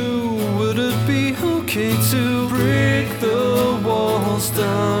true, would it be okay to break the walls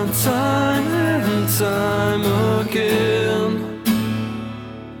down time and time again?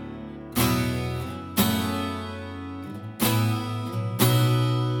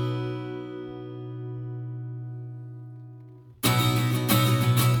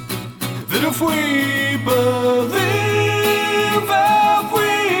 That if we believe, if we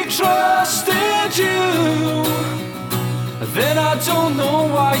trusted you, then I don't know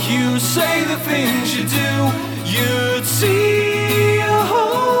why you say the things you do. You'd see a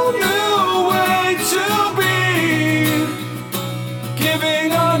whole new way to be,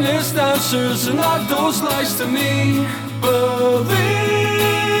 giving honest answers and not those lies to me.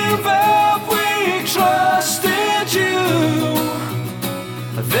 Believe, if we trusted you,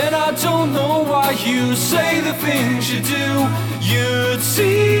 then I don't know why you say the things you do. You'd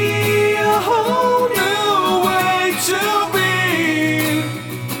see a whole new way to be,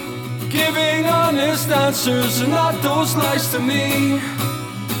 giving honest answers and not those lies to me.